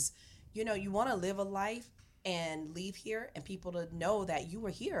because, you know, you want to live a life and leave here and people to know that you were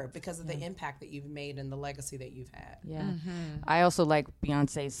here because of the impact that you've made and the legacy that you've had. I also like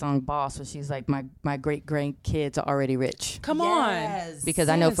Beyonce's song Boss, where she's like, my great-grandkids are already rich. Come on. Because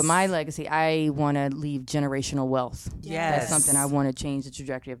I know for my legacy, I want to leave generational wealth. That's something I want to change the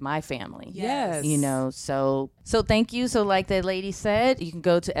trajectory of my family. You know, so thank you. So like the lady said, you can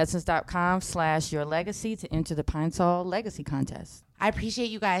go to essence.com/yourlegacy to enter the Pine Sol Legacy Contest. I appreciate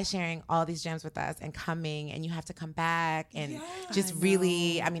you guys sharing all these gems with us and coming, and you have to come back and just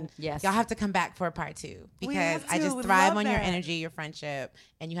really, I mean, y'all have to come back for a part 2 because I just thrive on your energy, your friendship,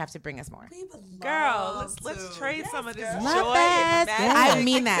 and you have to bring us more. Girl, let's trade some of this joy. I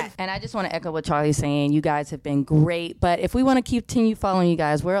mean that. And I just want to echo what Charlie's saying. You guys have been great, but if we want to continue following you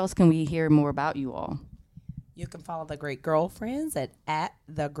guys, where else can we hear more about you all? You can follow The Great Girlfriends at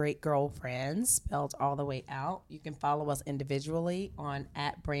The Great Girlfriends, spelled all the way out. You can follow us individually on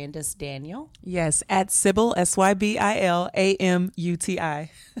at Brandice Danielle. Yes, at Sybil, SYBIL AMUTI.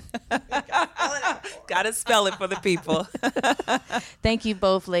 Gotta spell it for the people. Thank you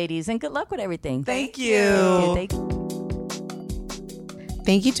both, ladies, and good luck with everything. Thank you.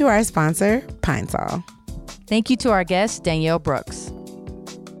 Thank you to our sponsor, Pine Sol. Thank you to our guest, Danielle Brooks.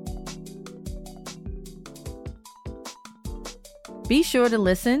 Be sure to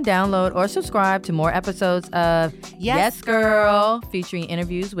listen, download, or subscribe to more episodes of Yes Girl, featuring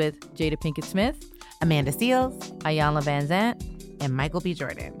interviews with Jada Pinkett Smith, Amanda Seals, Ayanna Van Zant, and Michael B.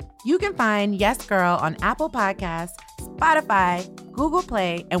 Jordan. You can find Yes Girl on Apple Podcasts, Spotify, Google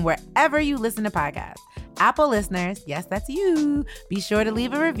Play, and wherever you listen to podcasts. Apple listeners, yes, that's you. Be sure to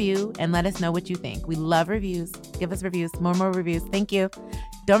leave a review and let us know what you think. We love reviews. Give us reviews. More reviews. Thank you.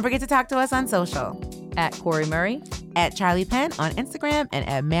 Don't forget to talk to us on social. At Corey Murray, at Charlie Penn on Instagram, and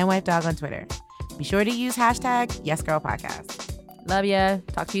at ManWifeDog on Twitter. Be sure to use hashtag YesGirlPodcast. Love ya.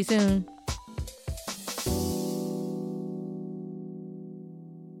 Talk to you soon.